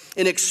an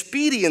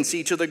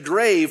expediency to the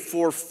grave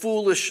for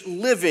foolish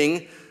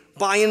living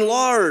by and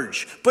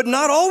large, but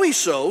not always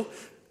so.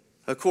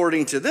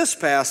 According to this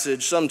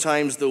passage,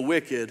 sometimes the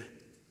wicked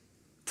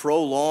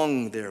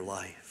prolong their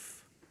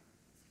life.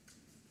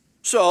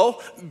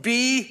 So,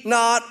 be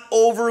not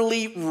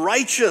overly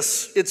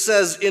righteous, it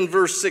says in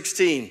verse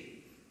 16.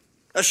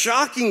 A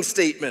shocking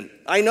statement,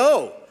 I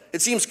know.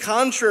 It seems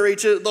contrary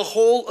to the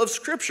whole of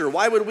Scripture.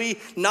 Why would we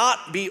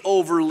not be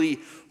overly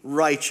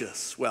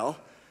righteous? Well,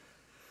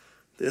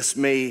 this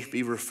may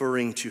be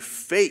referring to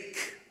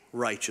fake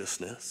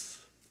righteousness,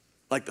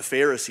 like the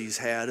Pharisees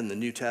had in the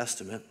New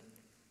Testament.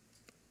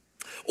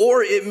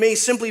 Or it may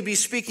simply be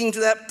speaking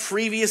to that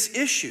previous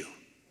issue.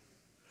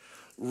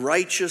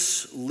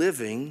 Righteous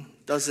living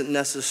doesn't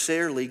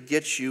necessarily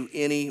get you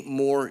any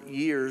more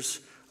years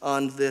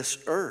on this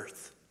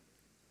earth.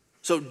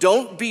 So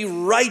don't be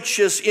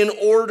righteous in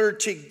order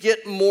to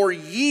get more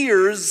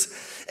years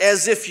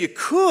as if you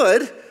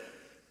could.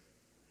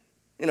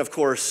 And of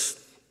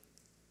course,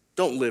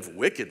 don't live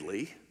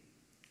wickedly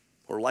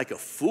or like a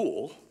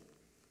fool.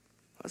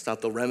 That's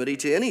not the remedy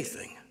to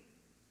anything.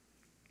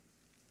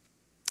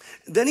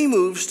 Then he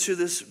moves to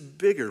this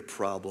bigger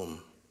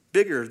problem,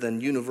 bigger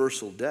than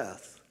universal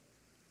death,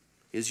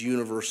 is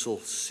universal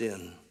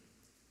sin.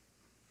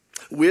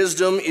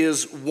 Wisdom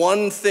is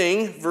one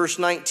thing, verse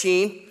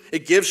 19.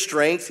 It gives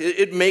strength.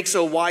 It makes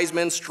a wise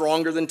man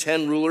stronger than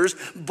 10 rulers.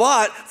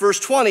 But, verse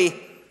 20,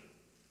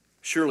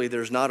 surely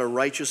there's not a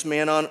righteous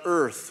man on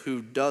earth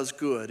who does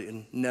good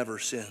and never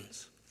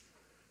sins.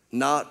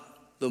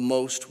 Not the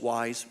most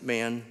wise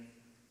man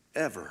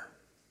ever.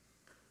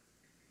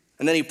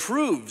 And then he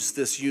proves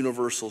this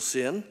universal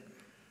sin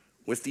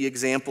with the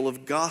example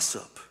of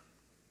gossip.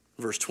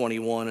 Verse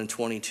 21 and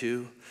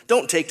 22.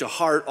 Don't take to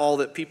heart all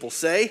that people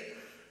say,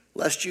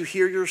 lest you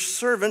hear your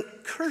servant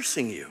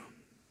cursing you.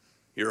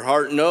 Your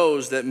heart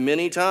knows that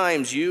many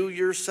times you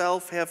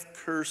yourself have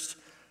cursed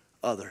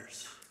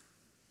others.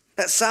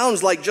 That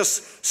sounds like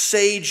just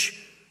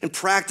sage and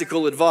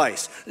practical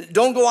advice.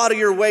 Don't go out of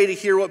your way to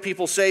hear what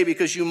people say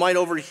because you might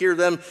overhear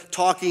them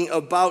talking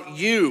about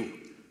you.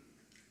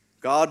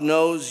 God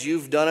knows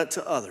you've done it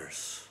to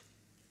others.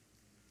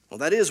 Well,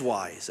 that is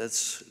wise.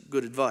 That's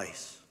good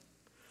advice.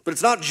 But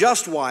it's not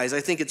just wise.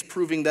 I think it's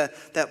proving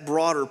that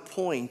broader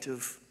point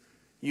of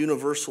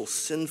universal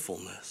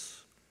sinfulness.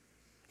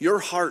 Your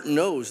heart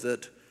knows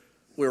that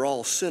we're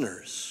all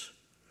sinners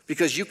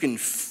because you can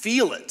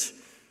feel it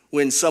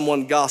when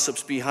someone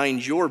gossips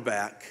behind your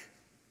back,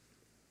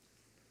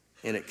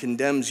 and it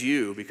condemns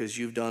you because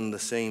you've done the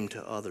same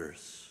to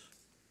others.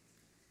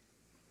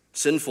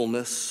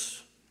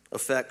 Sinfulness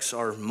affects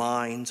our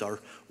minds, our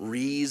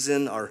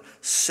reason, our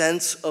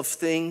sense of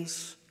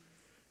things.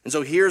 And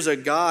so here's a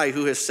guy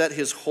who has set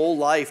his whole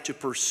life to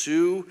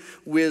pursue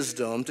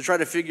wisdom, to try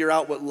to figure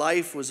out what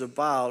life was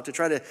about, to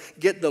try to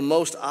get the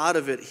most out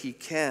of it he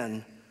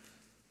can.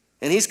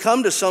 And he's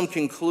come to some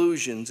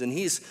conclusions, and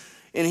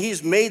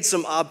he's made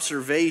some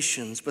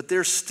observations, but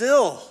there's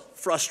still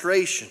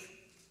frustration.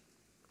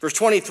 Verse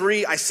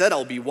 23, I said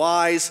I'll be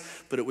wise,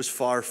 but it was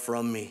far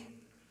from me.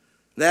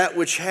 That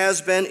which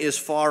has been is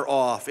far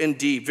off and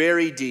deep,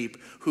 very deep.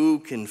 Who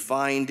can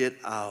find it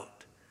out?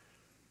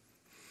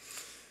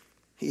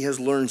 He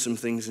has learned some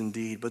things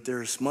indeed, but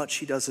there's much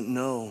he doesn't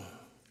know.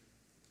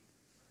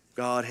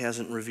 God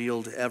hasn't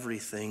revealed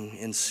everything,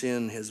 and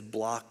sin has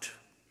blocked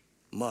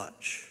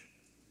much.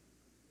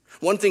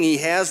 One thing he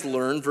has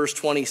learned, verse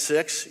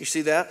 26, you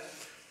see that?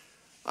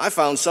 I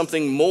found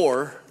something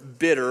more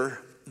bitter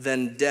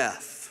than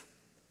death.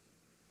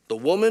 The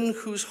woman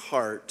whose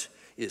heart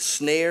is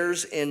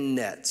snares and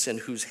nets and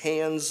whose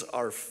hands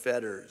are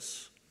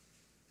fetters.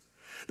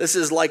 This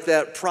is like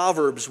that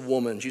Proverbs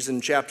woman. She's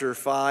in chapter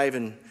 5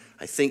 and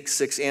I think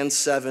 6 and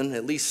 7,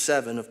 at least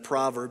 7 of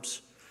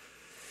Proverbs.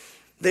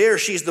 There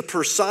she's the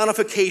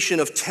personification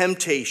of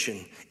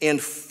temptation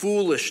and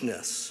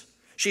foolishness.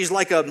 She's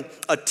like a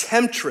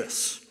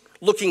temptress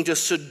looking to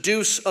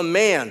seduce a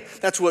man.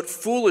 That's what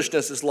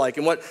foolishness is like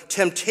and what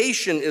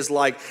temptation is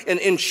like.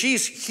 And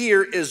she's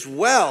here as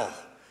well.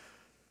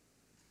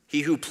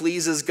 He who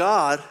pleases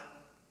God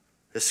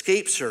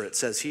escapes her, it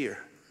says here.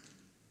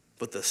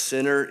 But the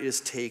sinner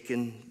is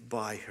taken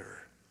by her.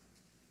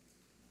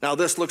 Now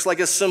this looks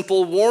like a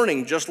simple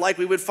warning, just like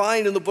we would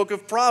find in the book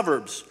of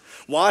Proverbs.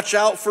 Watch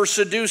out for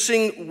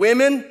seducing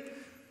women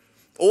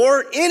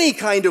or any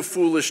kind of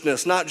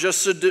foolishness, not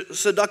just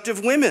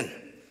seductive women.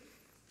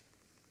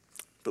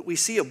 But we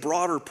see a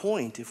broader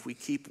point if we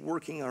keep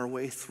working our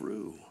way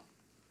through.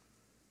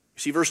 You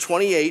see, verse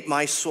 28,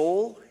 my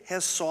soul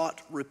has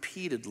sought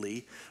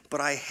repeatedly,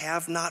 but I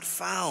have not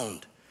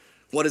found.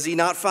 What has he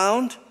not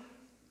found?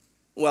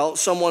 Well,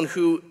 someone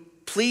who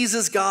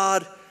pleases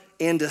God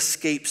and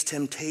escapes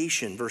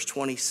temptation, verse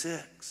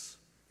 26.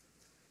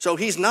 So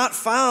he's not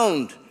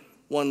found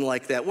one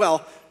like that.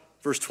 Well,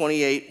 verse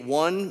 28,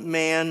 one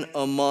man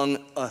among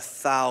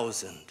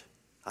 1,000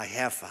 I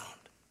have found.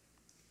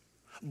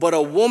 But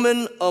a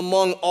woman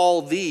among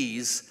all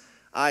these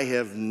I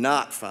have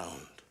not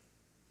found.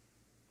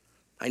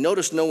 I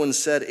noticed no one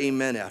said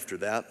amen after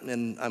that,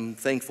 and I'm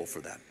thankful for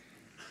that.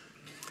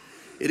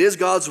 It is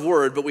God's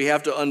word, but we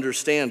have to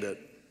understand it.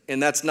 And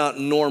that's not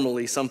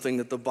normally something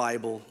that the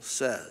Bible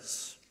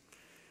says.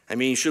 I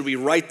mean, should we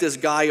write this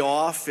guy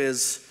off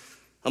as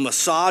a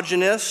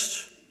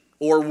misogynist?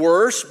 Or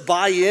worse,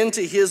 buy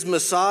into his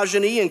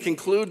misogyny and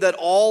conclude that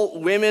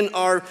all women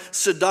are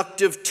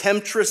seductive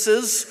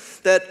temptresses,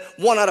 that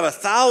 1 out of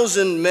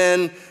 1,000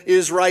 men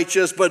is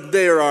righteous, but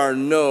there are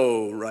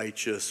no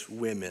righteous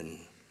women.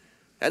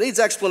 That needs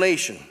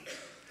explanation.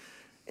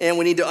 And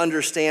we need to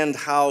understand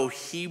how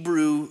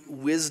Hebrew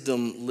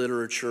wisdom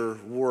literature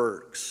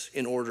works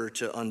in order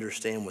to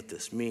understand what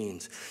this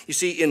means. You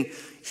see, in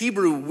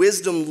Hebrew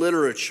wisdom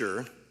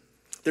literature,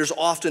 there's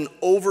often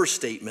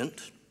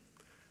overstatement.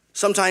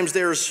 Sometimes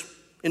there's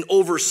an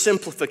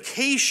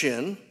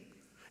oversimplification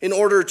in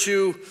order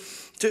to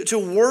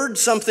word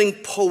something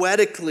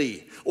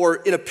poetically or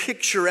in a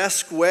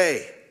picturesque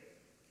way.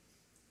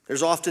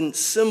 There's often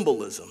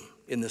symbolism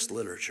in this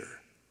literature.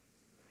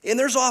 And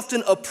there's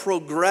often a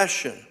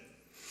progression.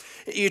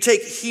 You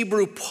take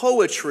Hebrew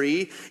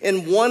poetry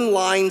and one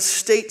line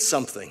states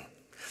something.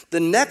 The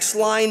next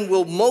line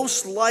will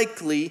most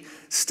likely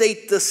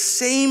state the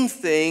same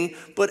thing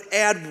but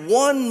add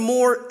one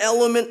more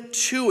element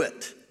to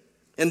it.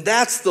 And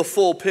that's the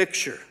full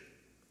picture.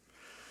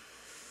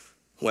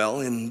 Well,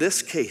 in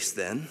this case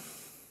then,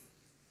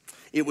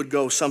 it would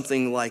go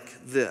something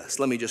like this.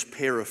 Let me just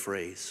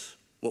paraphrase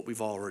what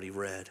we've already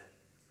read.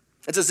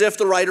 It's as if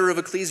the writer of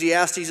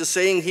Ecclesiastes is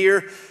saying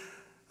here,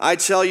 I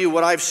tell you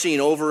what I've seen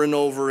over and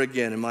over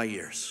again in my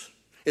years.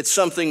 It's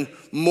something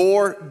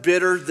more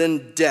bitter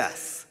than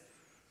death.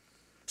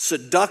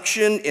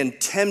 Seduction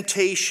and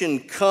temptation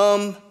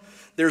come.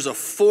 There's a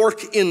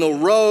fork in the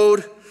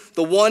road.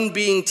 The one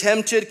being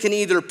tempted can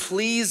either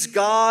please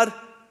God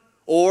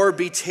or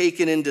be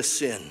taken into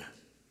sin.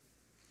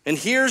 And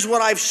here's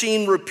what I've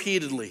seen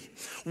repeatedly.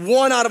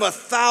 1 out of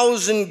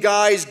 1,000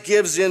 guys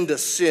gives in to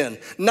sin.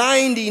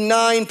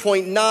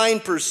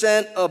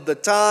 99.9% of the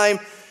time,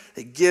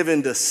 they give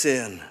in to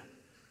sin.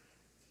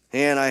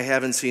 And I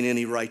haven't seen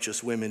any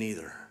righteous women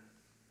either.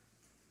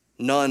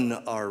 None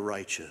are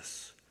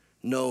righteous.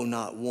 No,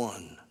 not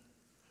one.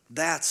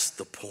 That's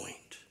the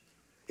point.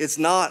 It's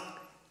not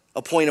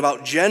a point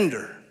about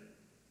gender.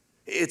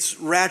 It's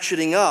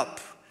ratcheting up.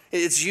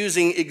 It's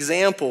using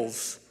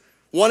examples.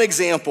 One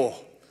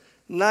example,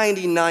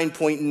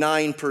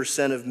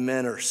 99.9% of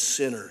men are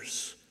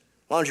sinners.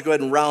 Why don't you go ahead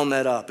and round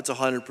that up? It's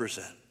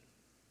 100%.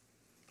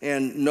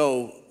 And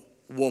no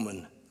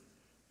woman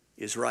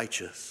is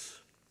righteous.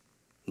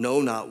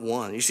 No, not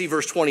one. You see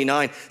verse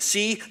 29.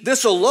 See,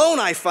 this alone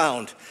I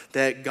found,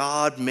 that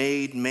God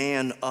made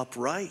man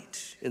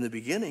upright in the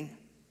beginning.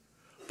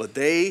 But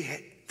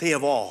they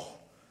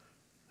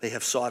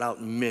have sought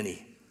out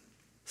many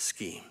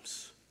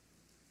schemes.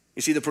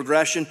 You see the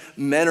progression?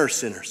 Men are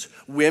sinners.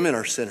 Women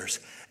are sinners.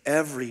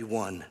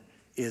 Everyone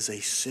is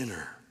a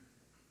sinner.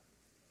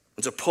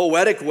 It's a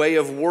poetic way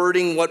of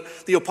wording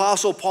what the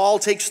Apostle Paul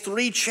takes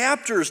 3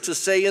 chapters to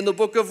say in the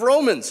book of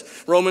Romans.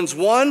 Romans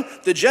 1,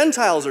 the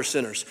Gentiles are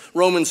sinners.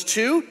 Romans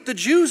 2, the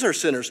Jews are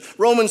sinners.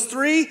 Romans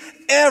 3,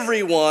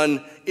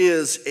 everyone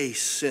is a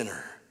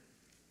sinner.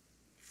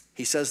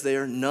 He says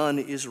there, none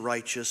is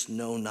righteous,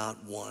 no,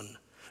 not one.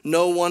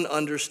 No one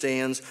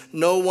understands.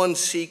 No one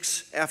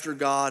seeks after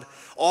God.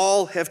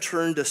 All have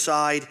turned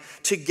aside.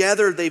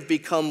 Together they've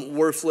become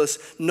worthless.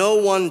 No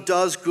one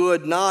does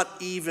good, not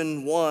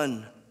even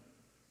one.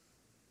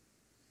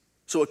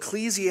 So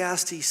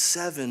Ecclesiastes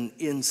 7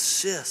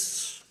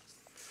 insists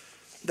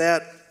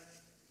that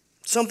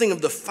something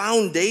of the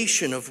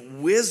foundation of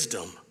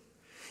wisdom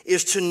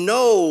is to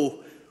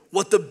know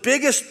what the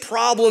biggest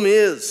problem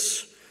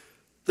is.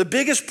 The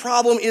biggest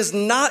problem is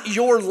not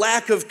your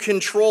lack of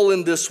control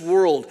in this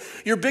world.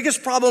 Your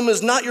biggest problem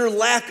is not your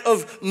lack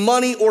of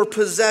money or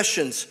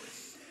possessions.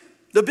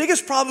 The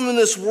biggest problem in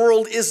this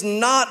world is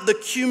not the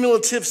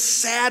cumulative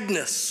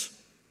sadness.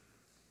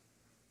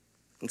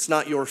 It's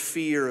not your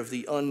fear of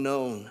the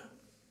unknown.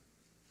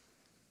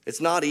 It's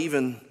not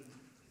even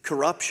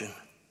corruption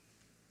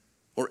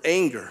or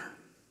anger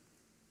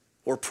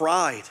or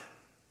pride.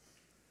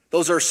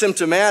 Those are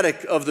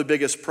symptomatic of the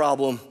biggest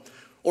problem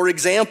or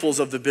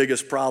examples of the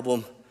biggest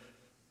problem,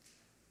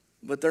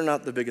 but they're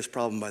not the biggest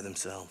problem by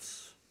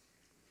themselves.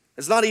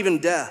 It's not even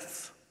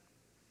death,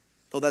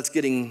 though that's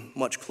getting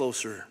much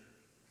closer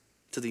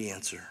to the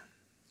answer.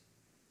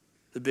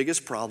 The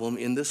biggest problem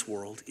in this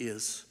world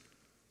is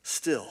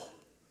still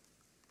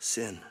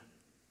sin.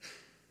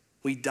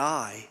 We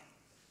die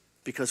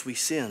because we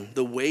sin.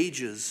 The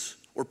wages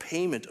or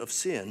payment of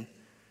sin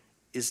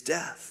is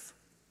death.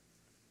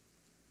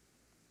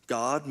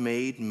 God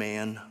made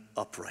man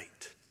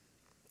upright,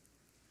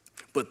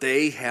 but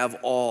they have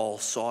all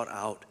sought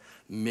out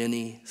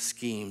many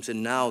schemes.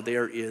 And now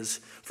there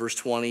is, verse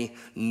 20,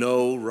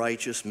 no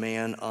righteous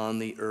man on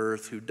the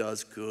earth who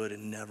does good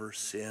and never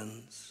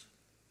sins.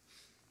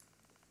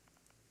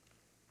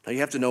 Now you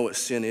have to know what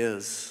sin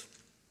is.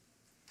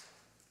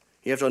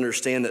 You have to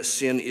understand that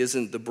sin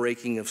isn't the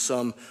breaking of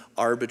some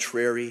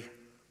arbitrary,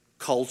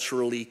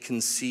 culturally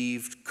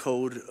conceived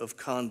code of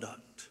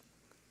conduct.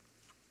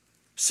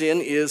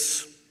 Sin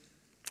is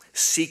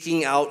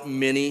seeking out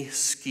many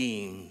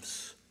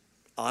schemes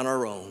on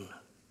our own,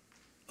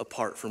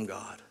 apart from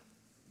God.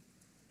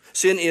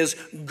 Sin is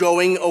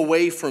going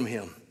away from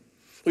Him.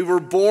 We were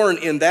born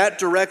in that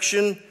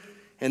direction,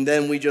 and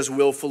then we just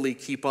willfully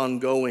keep on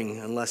going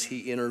unless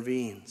He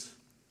intervenes.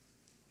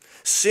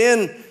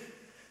 Sin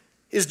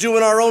is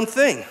doing our own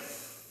thing.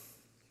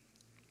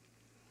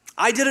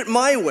 I did it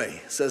my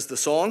way, says the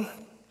song.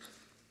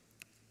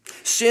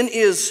 Sin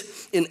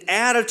is an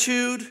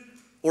attitude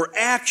or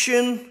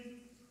action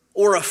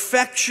or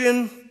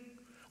affection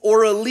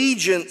or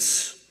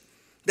allegiance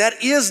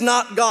that is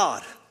not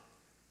God.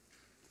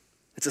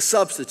 It's a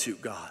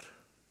substitute God.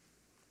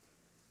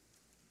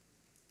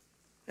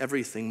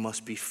 Everything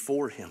must be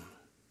for Him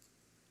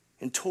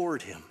and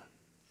toward Him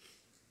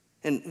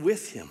and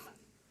with Him.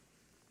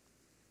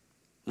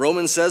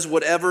 Romans says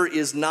whatever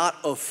is not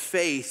of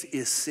faith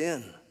is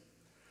sin.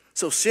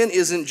 So sin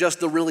isn't just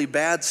the really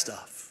bad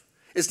stuff.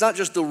 It's not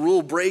just the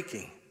rule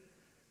breaking.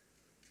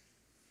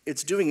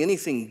 It's doing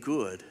anything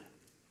good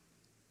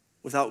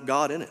without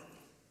God in it.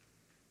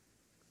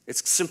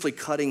 It's simply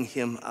cutting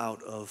Him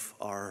out of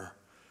our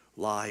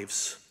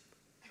lives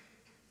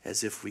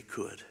as if we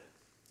could.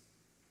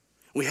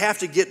 We have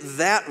to get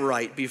that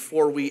right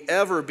before we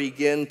ever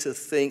begin to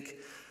think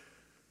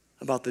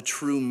about the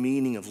true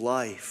meaning of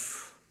life,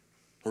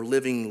 or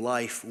living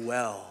life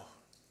well,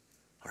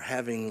 or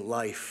having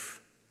life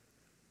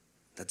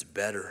that's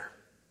better.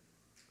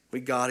 We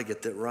got to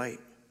get that right.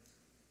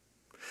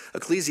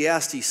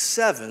 Ecclesiastes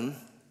 7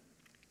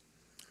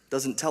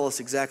 doesn't tell us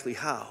exactly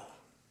how.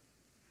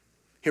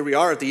 Here we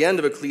are at the end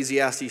of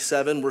Ecclesiastes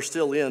 7. We're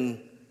still in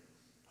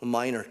a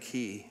minor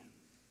key.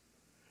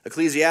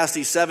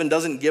 Ecclesiastes 7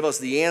 doesn't give us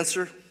the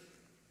answer,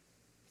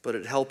 but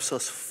it helps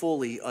us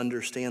fully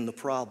understand the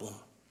problem.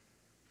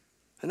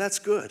 And that's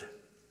good.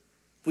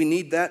 We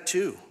need that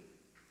too.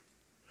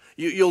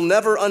 You'll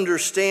never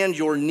understand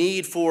your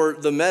need for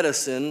the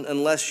medicine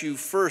unless you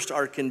first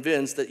are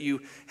convinced that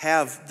you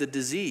have the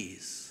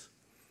disease.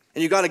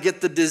 And you got to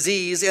get the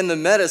disease and the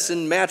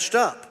medicine matched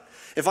up.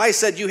 If I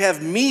said you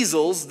have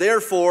measles,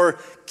 therefore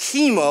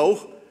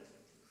chemo,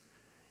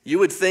 you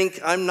would think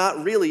I'm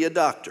not really a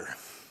doctor.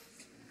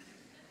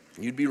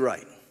 You'd be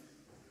right.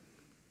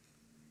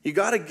 You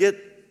got to get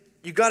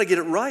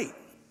it right,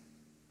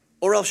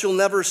 or else you'll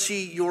never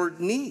see your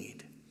need.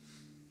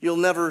 You'll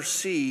never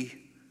see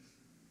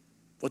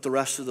what the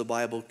rest of the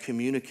Bible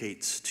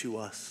communicates to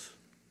us.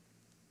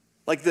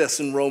 Like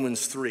this in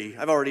Romans 3.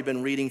 I've already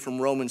been reading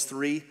from Romans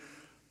 3,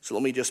 so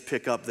let me just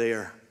pick up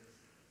there.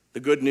 The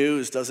good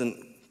news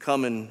doesn't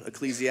come in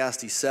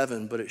Ecclesiastes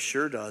 7, but it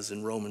sure does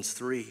in Romans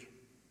 3.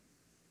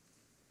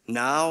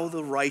 Now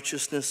the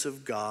righteousness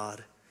of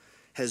God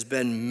has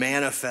been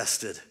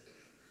manifested.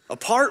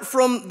 Apart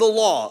from the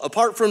law,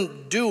 apart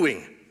from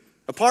doing,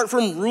 apart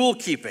from rule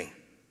keeping,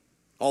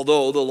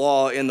 although the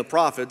law and the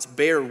prophets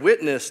bear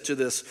witness to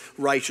this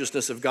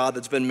righteousness of God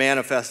that's been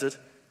manifested,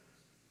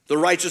 the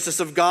righteousness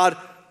of God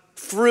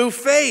through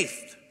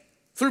faith,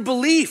 through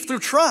belief, through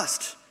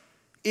trust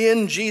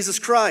in Jesus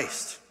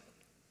Christ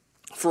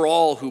for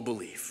all who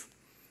believe.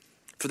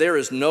 For there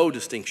is no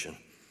distinction,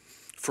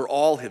 for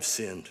all have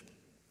sinned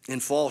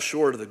and fall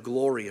short of the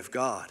glory of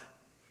God,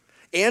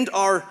 and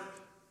are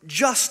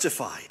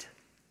justified,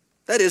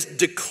 that is,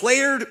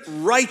 declared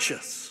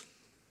righteous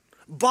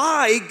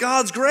by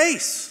God's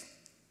grace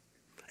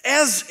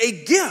as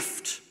a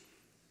gift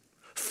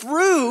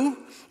through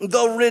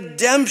the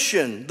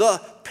redemption,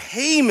 the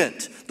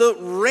payment, the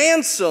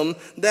ransom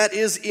that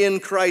is in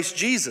Christ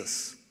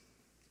Jesus.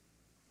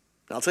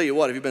 Now, I'll tell you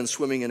what, if you've been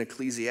swimming in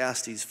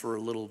Ecclesiastes for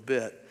a little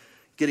bit,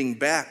 getting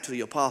back to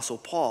the Apostle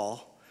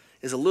Paul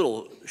is a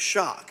little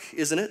shock,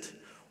 isn't it?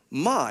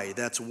 My,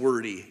 that's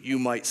wordy, you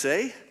might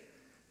say.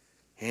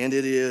 And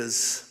it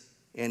is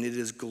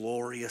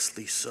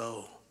gloriously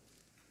so.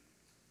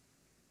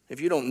 If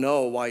you don't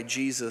know why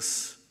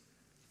Jesus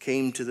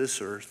came to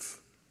this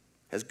earth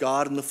as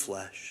God in the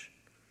flesh,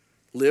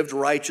 lived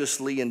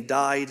righteously and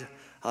died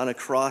on a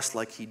cross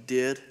like he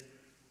did,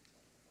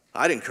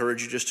 I'd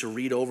encourage you just to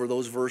read over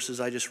those verses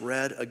I just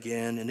read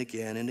again and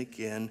again and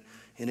again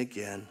and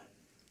again.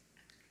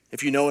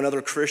 If you know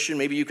another Christian,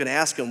 maybe you can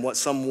ask them what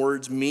some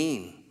words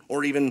mean,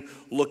 or even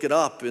look it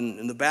up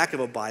in the back of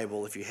a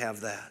Bible if you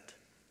have that.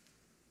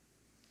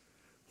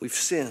 We've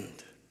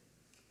sinned.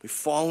 We've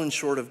fallen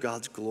short of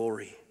God's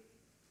glory.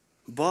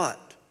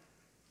 But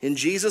in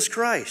Jesus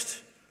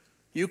Christ,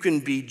 you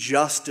can be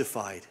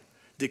justified,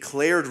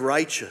 declared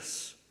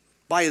righteous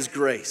by his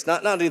grace,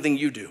 not anything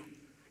you do.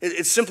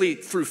 It's simply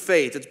through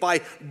faith. It's by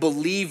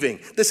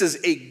believing. This is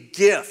a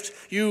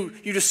gift. You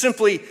just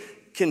simply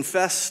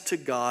confess to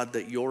God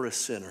that you're a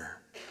sinner.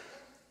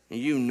 And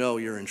you know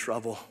you're in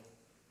trouble.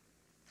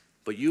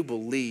 But you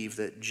believe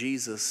that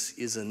Jesus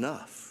is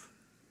enough.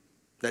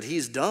 That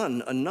he's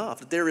done enough.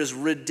 That there is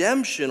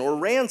redemption or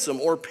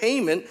ransom or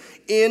payment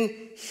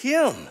in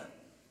him.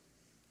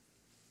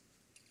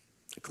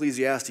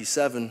 Ecclesiastes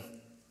 7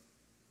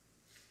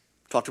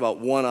 talked about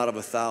 1 out of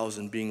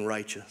 1,000 being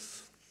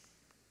righteous.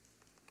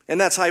 And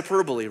that's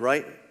hyperbole,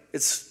 right?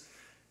 It's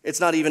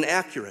not even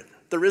accurate.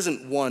 There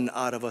isn't 1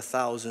 out of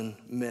 1,000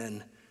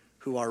 men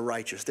who are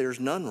righteous. There's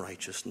none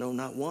righteous. No,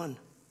 not one.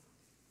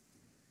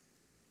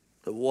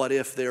 But what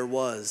if there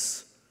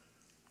was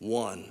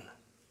one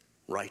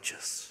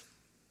righteous?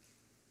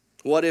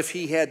 What if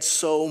he had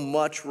so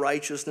much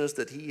righteousness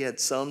that he had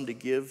some to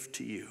give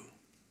to you?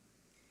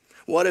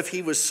 What if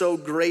he was so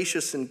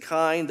gracious and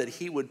kind that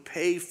he would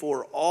pay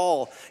for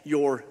all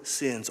your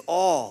sins,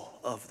 all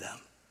of them?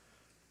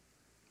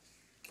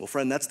 Well,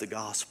 friend, that's the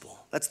gospel.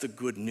 That's the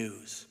good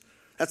news.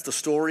 That's the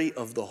story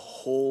of the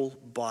whole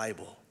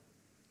Bible.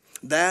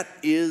 That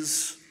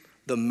is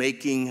the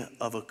making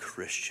of a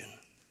Christian.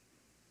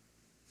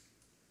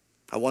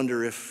 I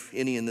wonder if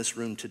any in this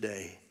room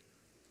today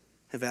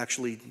have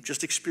actually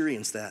just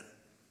experienced that.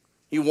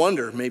 You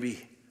wonder,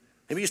 maybe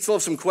you still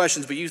have some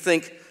questions, but you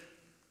think,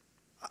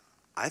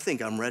 I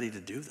think I'm ready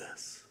to do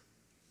this.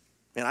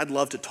 And I'd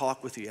love to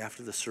talk with you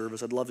after the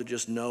service. I'd love to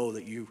just know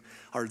that you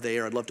are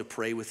there. I'd love to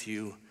pray with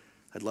you.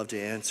 I'd love to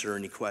answer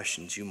any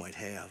questions you might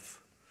have.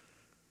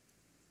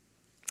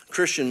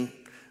 Christian,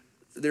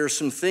 there are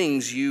some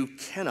things you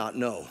cannot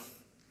know.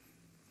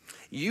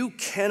 You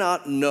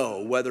cannot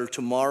know whether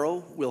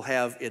tomorrow will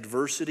have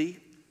adversity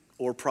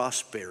or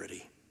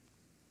prosperity.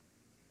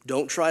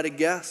 Don't try to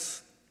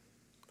guess.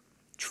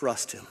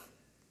 Trust him.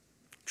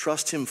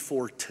 Trust him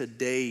for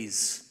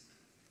today's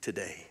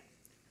today.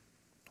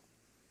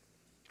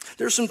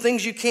 There's some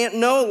things you can't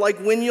know, like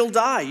when you'll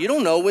die. You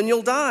don't know when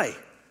you'll die.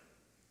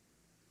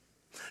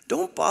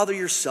 Don't bother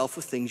yourself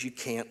with things you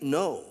can't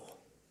know.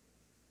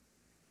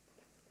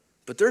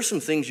 But there's some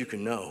things you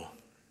can know.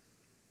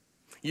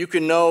 You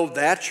can know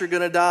that you're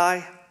going to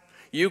die.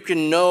 You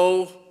can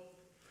know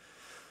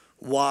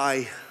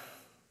why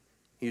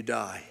you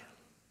die.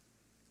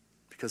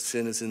 Because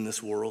sin is in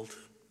this world.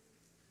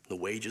 The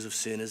wages of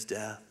sin is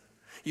death.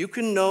 You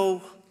can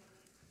know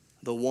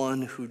the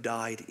one who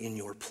died in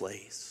your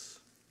place.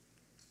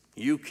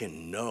 You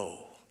can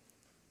know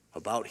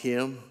about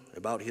him,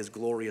 about his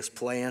glorious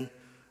plan,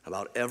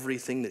 about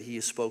everything that he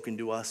has spoken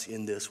to us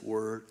in this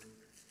word.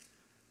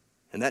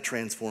 And that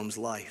transforms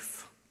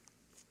life.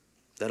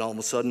 Then all of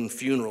a sudden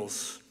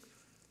funerals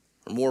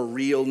are more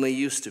real than they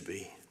used to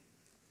be.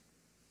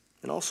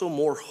 And also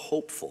more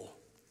hopeful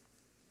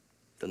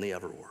than they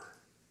ever were.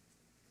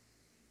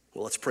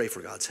 Well, let's pray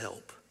for God's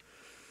help.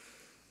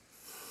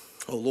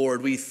 Oh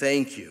Lord, we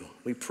thank you.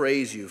 We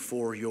praise you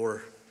for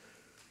your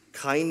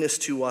kindness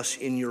to us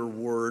in your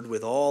word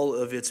with all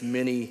of its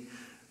many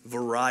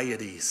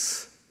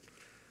varieties.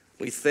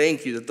 We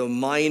thank you that the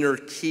minor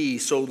key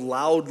so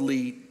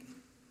loudly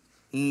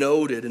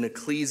noted in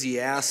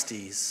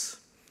Ecclesiastes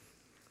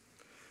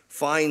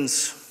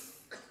finds,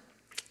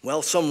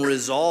 well, some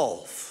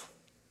resolve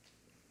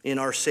in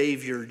our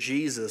Savior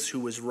Jesus, who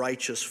was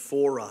righteous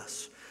for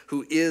us,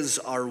 who is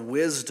our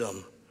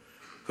wisdom,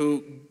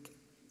 who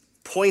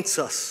points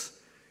us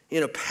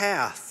in a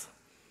path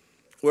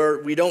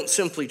where we don't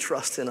simply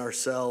trust in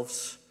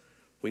ourselves,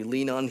 we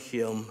lean on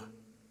him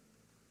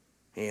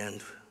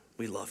and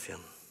we love him.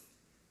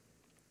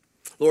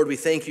 Lord, we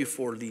thank you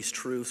for these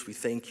truths. We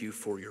thank you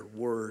for your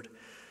word.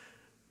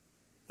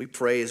 We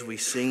pray as we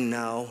sing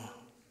now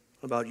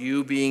about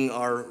you being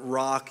our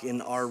rock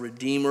and our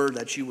redeemer,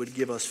 that you would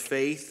give us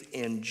faith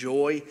and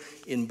joy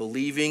in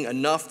believing,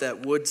 enough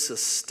that would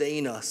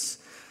sustain us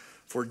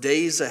for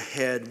days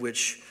ahead,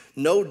 which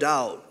no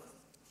doubt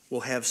will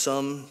have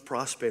some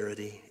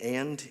prosperity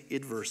and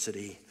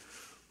adversity,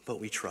 but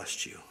we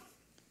trust you.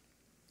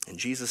 In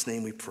Jesus'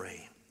 name we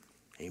pray.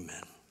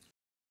 Amen.